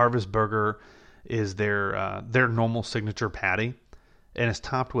Apple Harvest Burger is their normal signature patty, and it's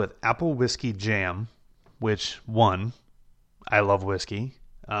topped with apple whiskey jam, which, one, I love whiskey,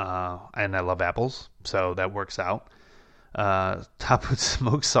 and I love apples, so that works out. Topped with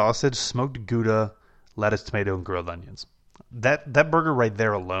smoked sausage, smoked Gouda, lettuce, tomato, and grilled onions. That burger right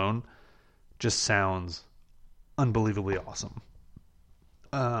there alone just sounds unbelievably awesome.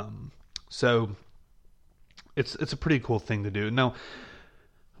 So it's a pretty cool thing to do. Now,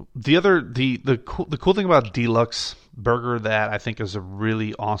 the cool thing about Deluxe Burger that I think is a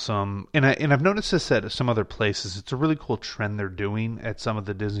really awesome, and I've noticed this at some other places, it's a really cool trend they're doing at some of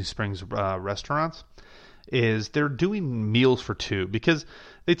the Disney Springs restaurants, is they're doing meals for two, because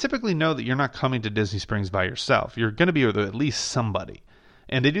they typically know that you're not coming to Disney Springs by yourself. You're going to be with at least somebody.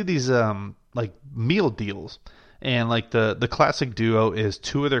 And they do these like meal deals. And like the classic duo is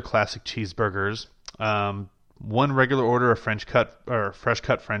 2 of their classic cheeseburgers, 1 regular order of fresh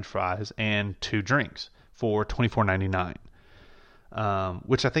cut French fries, and 2 drinks for $24.99,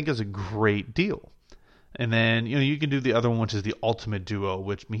 which I think is a great deal. And then you can do the other one, which is the ultimate duo,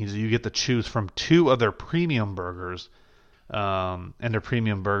 which means you get to choose from 2 other premium burgers, and their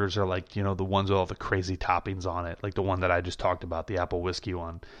premium burgers are like the ones with all the crazy toppings on it, like the one that I just talked about, the apple whiskey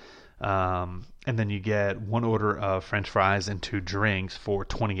one. And then you get 1 order of French fries and 2 drinks for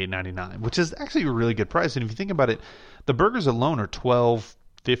 $28.99, which is actually a really good price. And if you think about it, the burgers alone are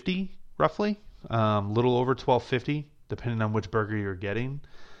 $12.50 roughly, little over $12.50, depending on which burger you're getting.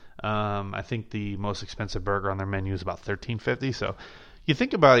 I think the most expensive burger on their menu is about $13.50. So you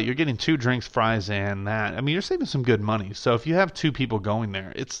think about it, you're getting 2 drinks, fries, and that. I mean, you're saving some good money. So if you have 2 people going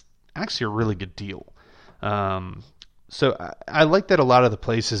there, it's actually a really good deal. So I like that a lot of the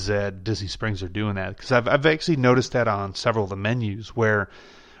places at Disney Springs are doing that, because I've actually noticed that on several of the menus where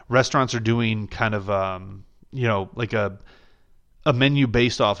restaurants are doing kind of like a menu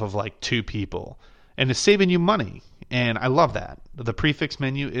based off of like 2 people, and it's saving you money, and I love that. The prefix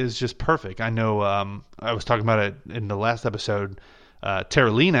menu is just perfect. I know I was talking about it in the last episode.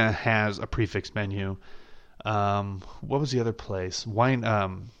 Terralina has a prefix menu. What was the other place?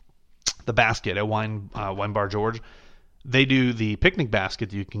 The Basket at Wine Bar George. They do the picnic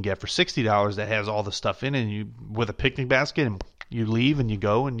basket that you can get for $60 that has all the stuff in it, and you with a picnic basket, and you leave and you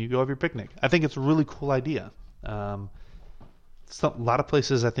go have your picnic. I think it's a really cool idea. A lot of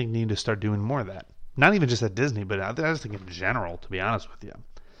places I think need to start doing more of that. Not even just at Disney, but I just think in general, to be honest with you.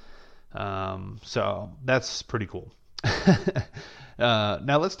 So that's pretty cool.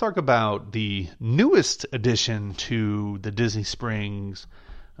 Now let's talk about the newest addition to the Disney Springs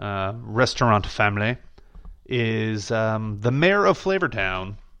restaurant family. Is the mayor of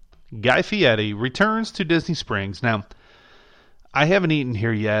Flavortown, Guy Fieri, returns to Disney Springs. Now, I haven't eaten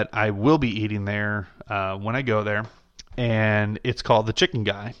here yet. I will be eating there when I go there, and it's called the Chicken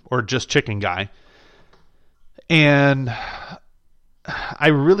Guy, or just Chicken Guy. And I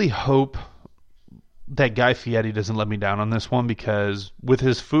really hope that Guy Fieri doesn't let me down on this one, because with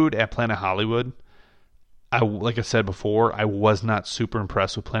his food at Planet Hollywood, like I said before, I was not super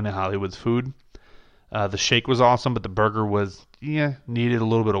impressed with Planet Hollywood's food. The shake was awesome, but the burger was, needed a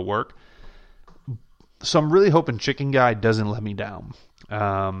little bit of work. So I'm really hoping Chicken Guy doesn't let me down.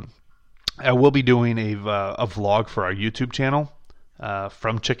 I will be doing a vlog for our YouTube channel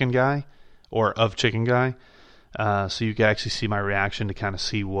from Chicken Guy, or of Chicken Guy. So you can actually see my reaction to kind of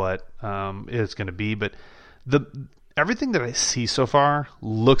see what it's going to be. But everything that I see so far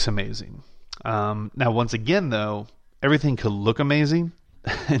looks amazing. Now, once again, though, everything could look amazing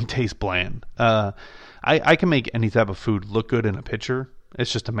and taste bland. I can make any type of food look good in a picture.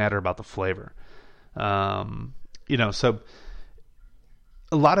 It's just a matter about the flavor. So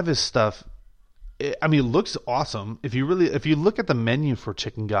a lot of his stuff, I mean, it looks awesome. If you look at the menu for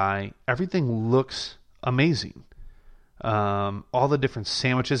Chicken Guy, everything looks amazing. All the different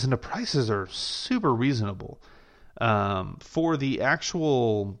sandwiches, and the prices are super reasonable. For the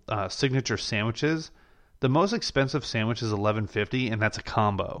actual signature sandwiches, the most expensive sandwich is $11.50, and that's a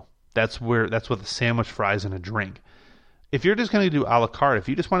combo. That's with a sandwich, fries, and a drink. If you're just going to do a la carte, if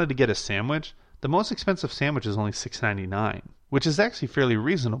you just wanted to get a sandwich, the most expensive sandwich is only $6.99, which is actually fairly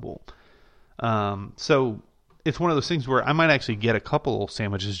reasonable. So it's one of those things where I might actually get a couple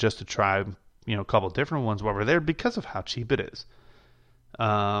sandwiches just to try, a couple different ones while we're there because of how cheap it is.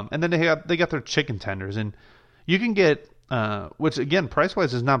 And then they got their chicken tenders, and you can get, which again, price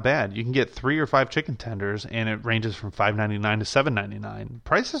wise is not bad. You can get 3 or 5 chicken tenders, and it ranges from $5.99 to $7.99.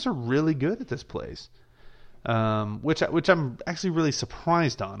 Prices are really good at this place, which I'm actually really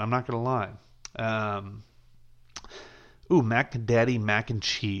surprised on. I'm not gonna lie. Mac Daddy mac and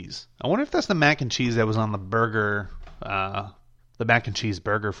cheese. I wonder if that's the mac and cheese that was on the burger, the mac and cheese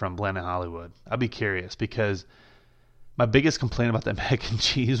burger from Planet Hollywood. I'd be curious, because my biggest complaint about that mac and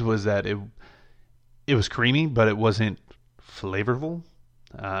cheese was that it was creamy, but it wasn't flavorful.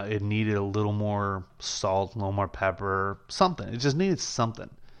 It needed a little more salt, a little more pepper, something. It just needed something.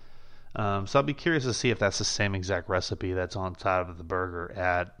 So I'll be curious to see if that's the same exact recipe that's on top of the burger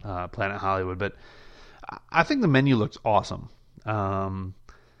at Planet Hollywood. But I think the menu looks awesome.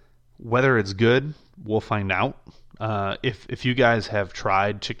 Whether it's good, we'll find out. If you guys have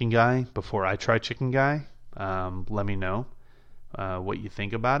tried Chicken Guy before I try Chicken Guy, let me know what you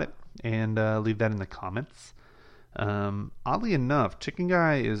think about it, and leave that in the comments. Oddly enough, Chicken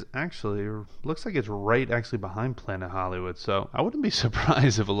Guy is looks like it's right actually behind Planet Hollywood, so I wouldn't be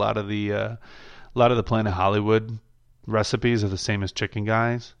surprised if a lot of the Planet Hollywood recipes are the same as Chicken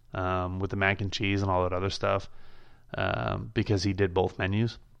Guy's, with the mac and cheese and all that other stuff, because he did both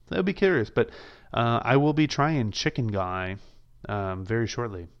menus. I'll be curious, but I will be trying Chicken Guy very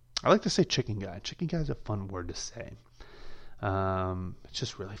shortly. I like to say Chicken Guy. Chicken Guy is a fun word to say. It's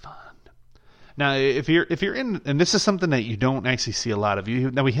just really fun. Now, if you're in, and this is something that you don't actually see a lot of.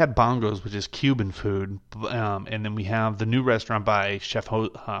 Now, we had Bongos, which is Cuban food, and then we have the new restaurant by Chef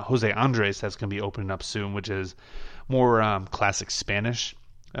Jose Andres that's going to be opening up soon, which is more classic Spanish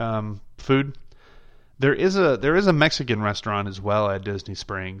food. There is a Mexican restaurant as well at Disney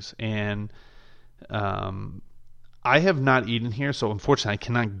Springs, and I have not eaten here, so unfortunately I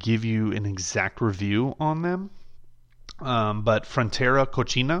cannot give you an exact review on them. But Frontera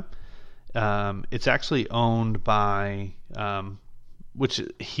Cochina, it's actually owned by, which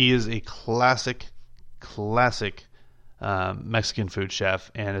he is a classic Mexican food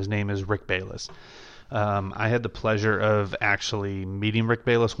chef, and his name is Rick Bayless. I had the pleasure of actually meeting Rick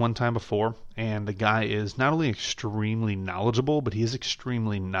Bayless one time before, and the guy is not only extremely knowledgeable, but he is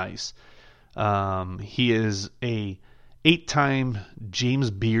extremely nice. He is a 8-time James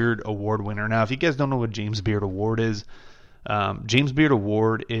Beard Award winner. Now, if you guys don't know what James Beard Award is, James Beard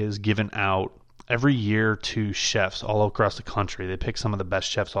Award is given out every year to chefs all across the country. They pick some of the best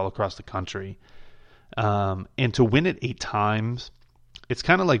chefs all across the country. And to win it 8 times, it's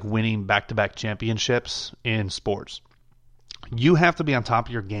kind of like winning back-to-back championships in sports. You have to be on top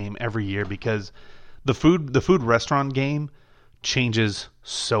of your game every year, because the food restaurant game changes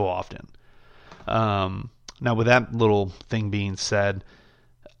so often. Now, with that little thing being said,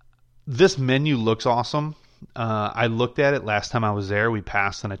 this menu looks awesome. I looked at it last time I was there. We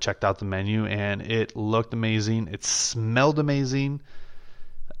passed and I checked out the menu, and it looked amazing. It smelled amazing.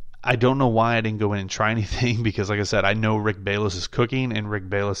 I don't know why I didn't go in and try anything, because like I said, I know Rick Bayless is cooking, and Rick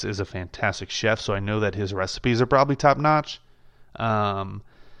Bayless is a fantastic chef, so I know that his recipes are probably top notch.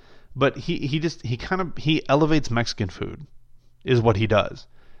 But he elevates Mexican food, is what he does.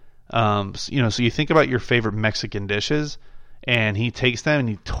 So you think about your favorite Mexican dishes, and he takes them and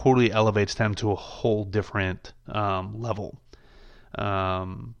he totally elevates them to a whole different level. I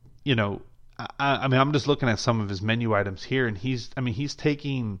mean, I'm just looking at some of his menu items here, and he's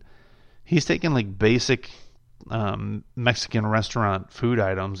taking like basic Mexican restaurant food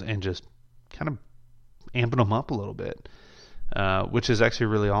items and just kind of amping them up a little bit, which is actually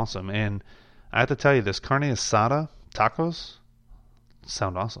really awesome. And I have to tell you, this carne asada tacos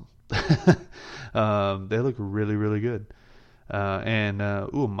sound awesome. They look really, really good.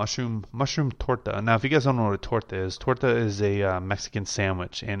 Mushroom torta. Now, if you guys don't know what a torta is a Mexican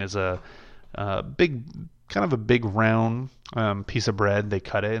sandwich, and is a big round piece of bread. They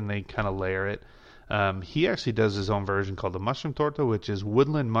cut it and they kind of layer it. He actually does his own version called the mushroom torta, which is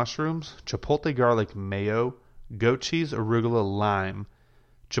woodland mushrooms, chipotle garlic mayo, goat cheese, arugula, lime,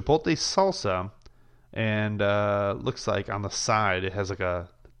 chipotle salsa, and looks like on the side it has like a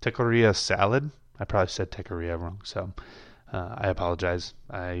taqueria salad, I probably said taqueria wrong, so I apologize.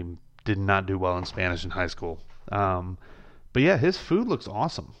 I did not do well in Spanish in high school. But yeah, his food looks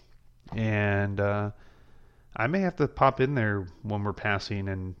awesome. And I may have to pop in there when we're passing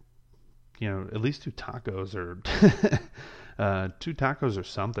and, at least 2 tacos or 2 tacos or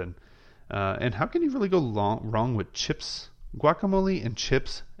something. And how can you really go wrong with chips, guacamole and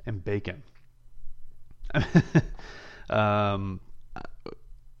chips and bacon? I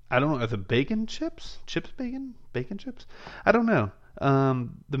don't know. Are the bacon chips? Bacon chips? I don't know.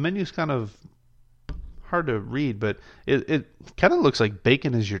 The menu's kind of hard to read, but it kind of looks like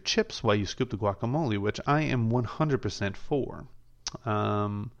bacon is your chips while you scoop the guacamole, which I am 100% for.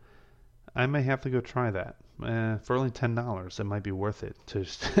 I may have to go try that. For only $10, it might be worth it to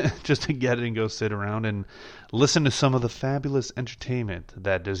just to get it and go sit around and listen to some of the fabulous entertainment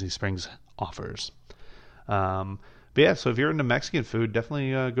that Disney Springs offers. But yeah, so if you're into Mexican food,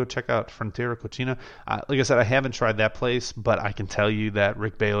 definitely go check out Frontera Cocina. Like I said, I haven't tried that place, but I can tell you that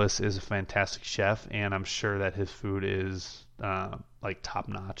Rick Bayless is a fantastic chef, and I'm sure that his food is top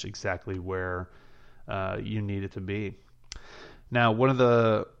notch, exactly where you need it to be. Now, one of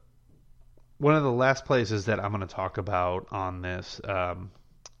the last places that I'm going to talk about on this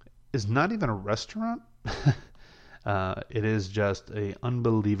is not even a restaurant. It is just a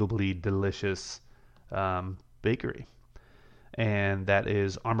unbelievably delicious bakery, and that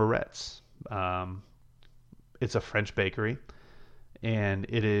is Armorette's. It's a French bakery, and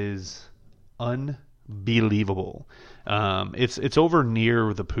it is unbelievable. It's over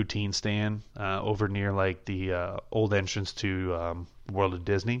near the poutine stand, over near like the old entrance to World of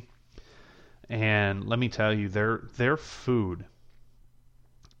Disney. And let me tell you, their food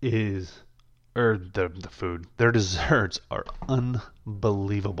is, or their desserts are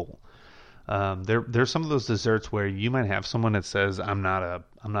unbelievable. There's some of those desserts where you might have someone that says, I'm not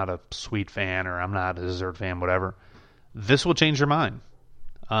a sweet fan, or I'm not a dessert fan, whatever. This will change your mind.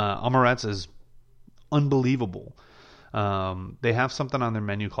 Amorette's is unbelievable. They have something on their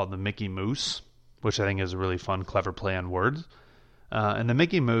menu called the Mickey Mousse, which I think is a really fun, clever play on words. And the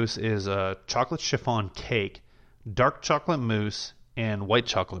Mickey Mousse is a chocolate chiffon cake, dark chocolate mousse, and white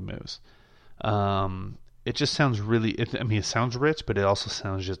chocolate mousse. It just sounds it sounds rich, but it also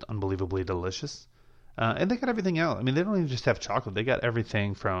sounds just unbelievably delicious. And they got everything else. I mean, they don't even just have chocolate. They got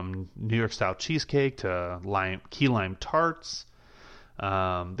everything from New York style cheesecake to key lime tarts.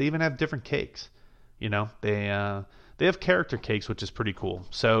 They even have different cakes. They have character cakes, which is pretty cool.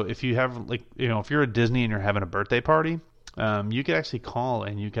 So if you have if you're at Disney and you're having a birthday party, you could actually call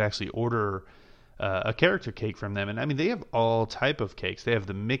and you could actually order a character cake from them. And I mean, they have all type of cakes. They have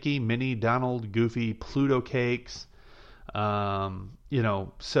the Mickey, Minnie, Donald, Goofy, Pluto cakes.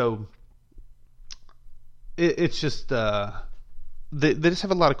 So it's just they just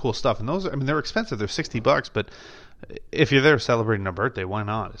have a lot of cool stuff. And those are, they're expensive. They're $60, but if you're there celebrating a birthday, why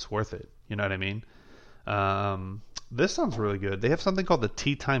not? It's worth it. You know what I mean? This sounds really good. They have something called the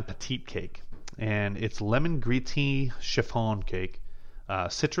Tea Time Petite Cake, and it's lemon green tea chiffon cake,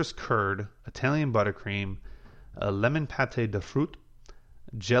 citrus curd, Italian buttercream, lemon pâté de fruit,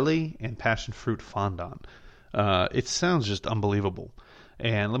 jelly, and passion fruit fondant. It sounds just unbelievable.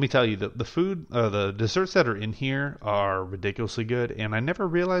 And let me tell you, the food, the desserts that are in here are ridiculously good, and I never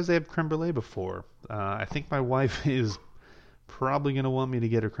realized they have creme brulee before. I think my wife is probably going to want me to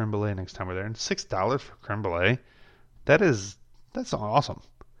get her creme brulee next time we're there. And $6 for creme brulee, that's awesome.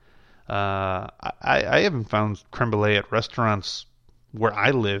 I haven't found creme brulee at restaurants where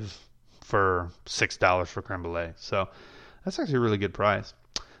I live for $6 for creme brulee. So that's actually a really good price.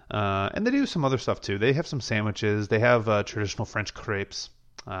 And they do some other stuff too. They have some sandwiches. They have traditional French crepes,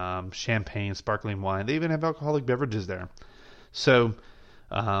 champagne, sparkling wine. They even have alcoholic beverages there. So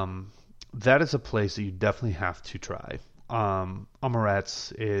that is a place that you definitely have to try.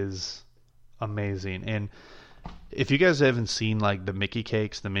 Amorette's is amazing. And if you guys haven't seen like the Mickey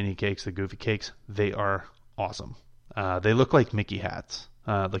cakes, the Minnie cakes, the Goofy cakes, they are awesome. They look like Mickey hats.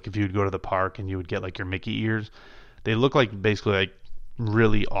 Like if you would go to the park and you would get like your Mickey ears, they look like basically like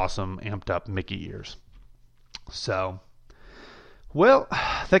really awesome amped up Mickey ears. So, well,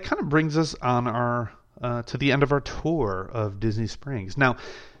 that kind of brings us on our to the end of our tour of Disney Springs. Now,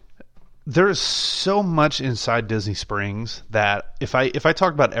 there is so much inside Disney Springs that if I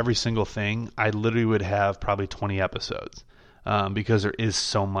talk about every single thing, I literally would have probably 20 episodes because there is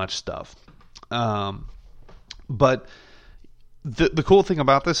so much stuff. But the cool thing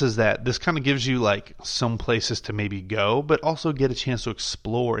about this is that this kind of gives you like some places to maybe go, but also get a chance to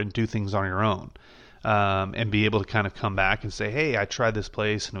explore and do things on your own. And be able to kind of come back and say, hey, I tried this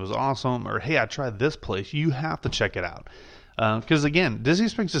place and it was awesome. Or, hey, I tried this place. You have to check it out. Because, again, Disney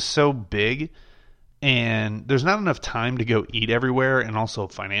Springs is so big and there's not enough time to go eat everywhere, and also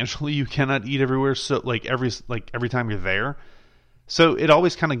financially you cannot eat everywhere. So every time you're there, so it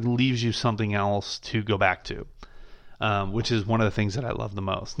always kind of leaves you something else to go back to, which is one of the things that I love the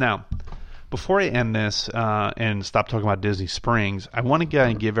most. Now, before I end this and stop talking about Disney Springs, I want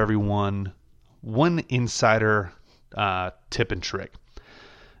to give everyone one insider tip and trick.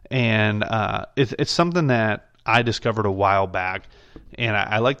 And it's something that I discovered a while back, and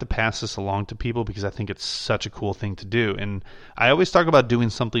I like to pass this along to people because I think it's such a cool thing to do. And I always talk about doing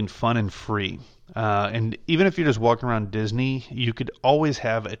something fun and free. And even if you're just walking around Disney, you could always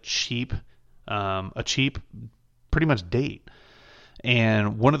have a cheap pretty much date.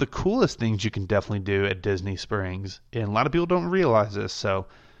 And one of the coolest things you can definitely do at Disney Springs, and a lot of people don't realize this, so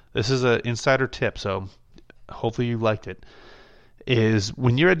this is an insider tip, so hopefully you liked it, is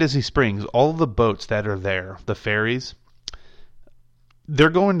when you're at Disney Springs, all of the boats that are there, the ferries,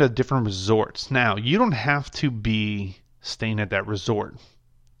 they're going to different resorts. Now, you don't have to be staying at that resort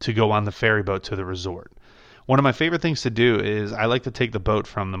to go on the ferry boat to the resort. One of my favorite things to do is I like to take the boat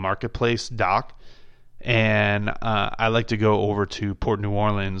from the Marketplace dock, and I like to go over to Port New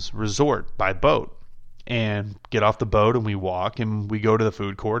Orleans Resort by boat and get off the boat, and we walk and we go to the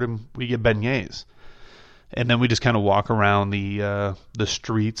food court and we get beignets. And then we just kind of walk around the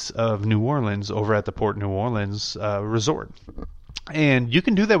streets of New Orleans over at the Port New Orleans Resort. And you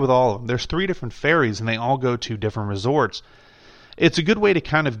can do that with all of them. There's 3 different ferries, and they all go to different resorts. It's a good way to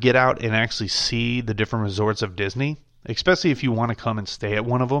kind of get out and actually see the different resorts of Disney, especially if you want to come and stay at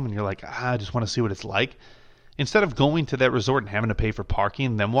one of them and you're like, I just want to see what it's like. Instead of going to that resort and having to pay for parking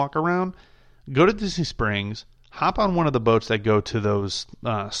and then walk around, go to Disney Springs, hop on one of the boats that go to those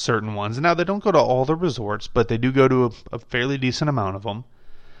certain ones. Now, they don't go to all the resorts, but they do go to a fairly decent amount of them.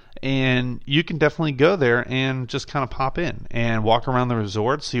 And you can definitely go there and just kind of pop in and walk around the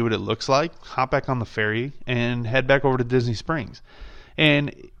resort, see what it looks like, hop back on the ferry, and head back over to Disney Springs.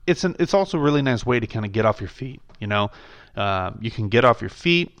 And it's also a really nice way to kind of get off your feet. You know, you can get off your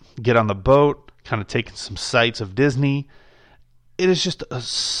feet, get on the boat, kind of take some sights of Disney. It is just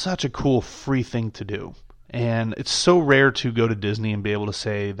such a cool free thing to do. And it's so rare to go to Disney and be able to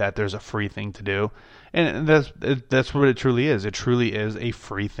say that there's a free thing to do. And that's what it truly is. It truly is a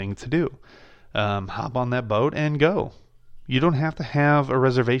free thing to do. Hop on that boat and go. You don't have to have a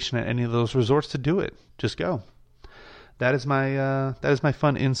reservation at any of those resorts to do it. Just go. That is my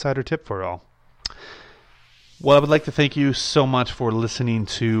fun insider tip for all. Well, I would like to thank you so much for listening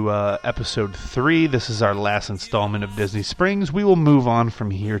to episode 3. This is our last installment of Disney Springs. We will move on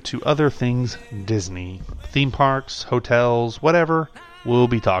from here to other things Disney. Theme parks, hotels, whatever. We'll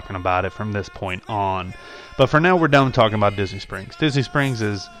be talking about it from this point on. But for now, we're done talking about Disney Springs. Disney Springs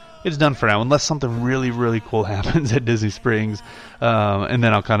it's done for now, unless something really, really cool happens at Disney Springs. And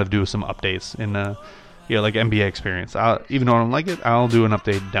then I'll kind of do some updates in like NBA experience. Even though I don't like it, I'll do an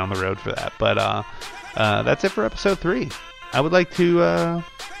update down the road for that. But that's it for episode 3. I would like to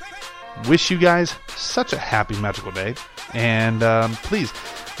wish you guys such a happy, magical day. And please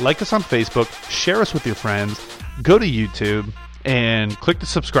like us on Facebook, share us with your friends, go to YouTube, and click the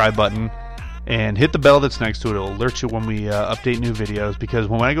subscribe button, and hit the bell that's next to it. It'll alert you when we update new videos, because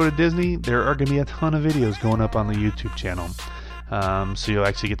when I go to Disney, there are going to be a ton of videos going up on the YouTube channel. So you'll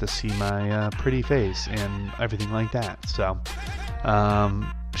actually get to see my pretty face and everything like that. So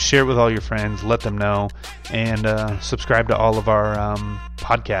share it with all your friends, let them know, and subscribe to all of our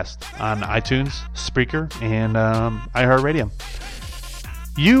podcasts on iTunes, Spreaker, and iHeartRadio.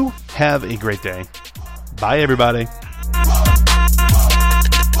 You have a great day. Bye, everybody.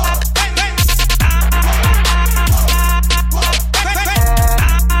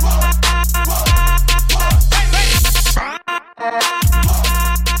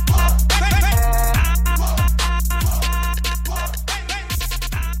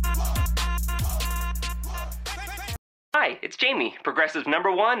 Hi, it's Jamie, Progressive #1,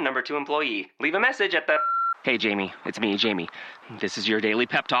 #2 employee. Leave a message at the... Hey, Jamie, it's me, Jamie. This is your daily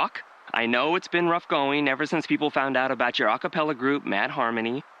pep talk. I know it's been rough going ever since people found out about your a cappella group, Mad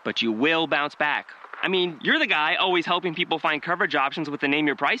Harmony, but you will bounce back. I mean, you're the guy always helping people find coverage options with the Name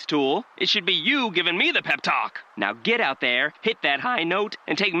Your Price tool. It should be you giving me the pep talk. Now get out there, hit that high note,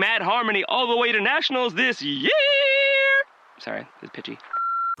 and take Mad Harmony all the way to nationals this year! Sorry, it's pitchy.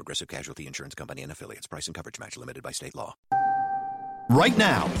 Progressive Casualty Insurance Company and Affiliates. Price and coverage match limited by state law. Right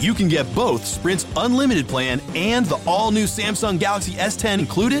now, you can get both Sprint's unlimited plan and the all-new Samsung Galaxy S10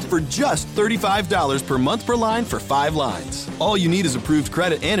 included for just $35 per month per line for 5 lines. All you need is approved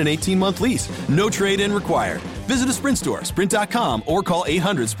credit and an 18-month lease. No trade-in required. Visit a Sprint store, sprint.com, or call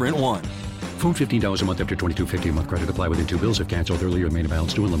 800-SPRINT1. Phone $15 a month after $22.50 a month. Credit apply within 2 bills. If canceled earlier, remaining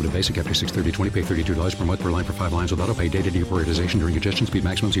balance due. Unlimited basic after $630.20. Pay $32 per month per line for 5 lines with auto pay. Data deprioritization during congestion. Speed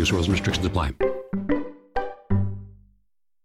maximums. Use rules and restrictions apply.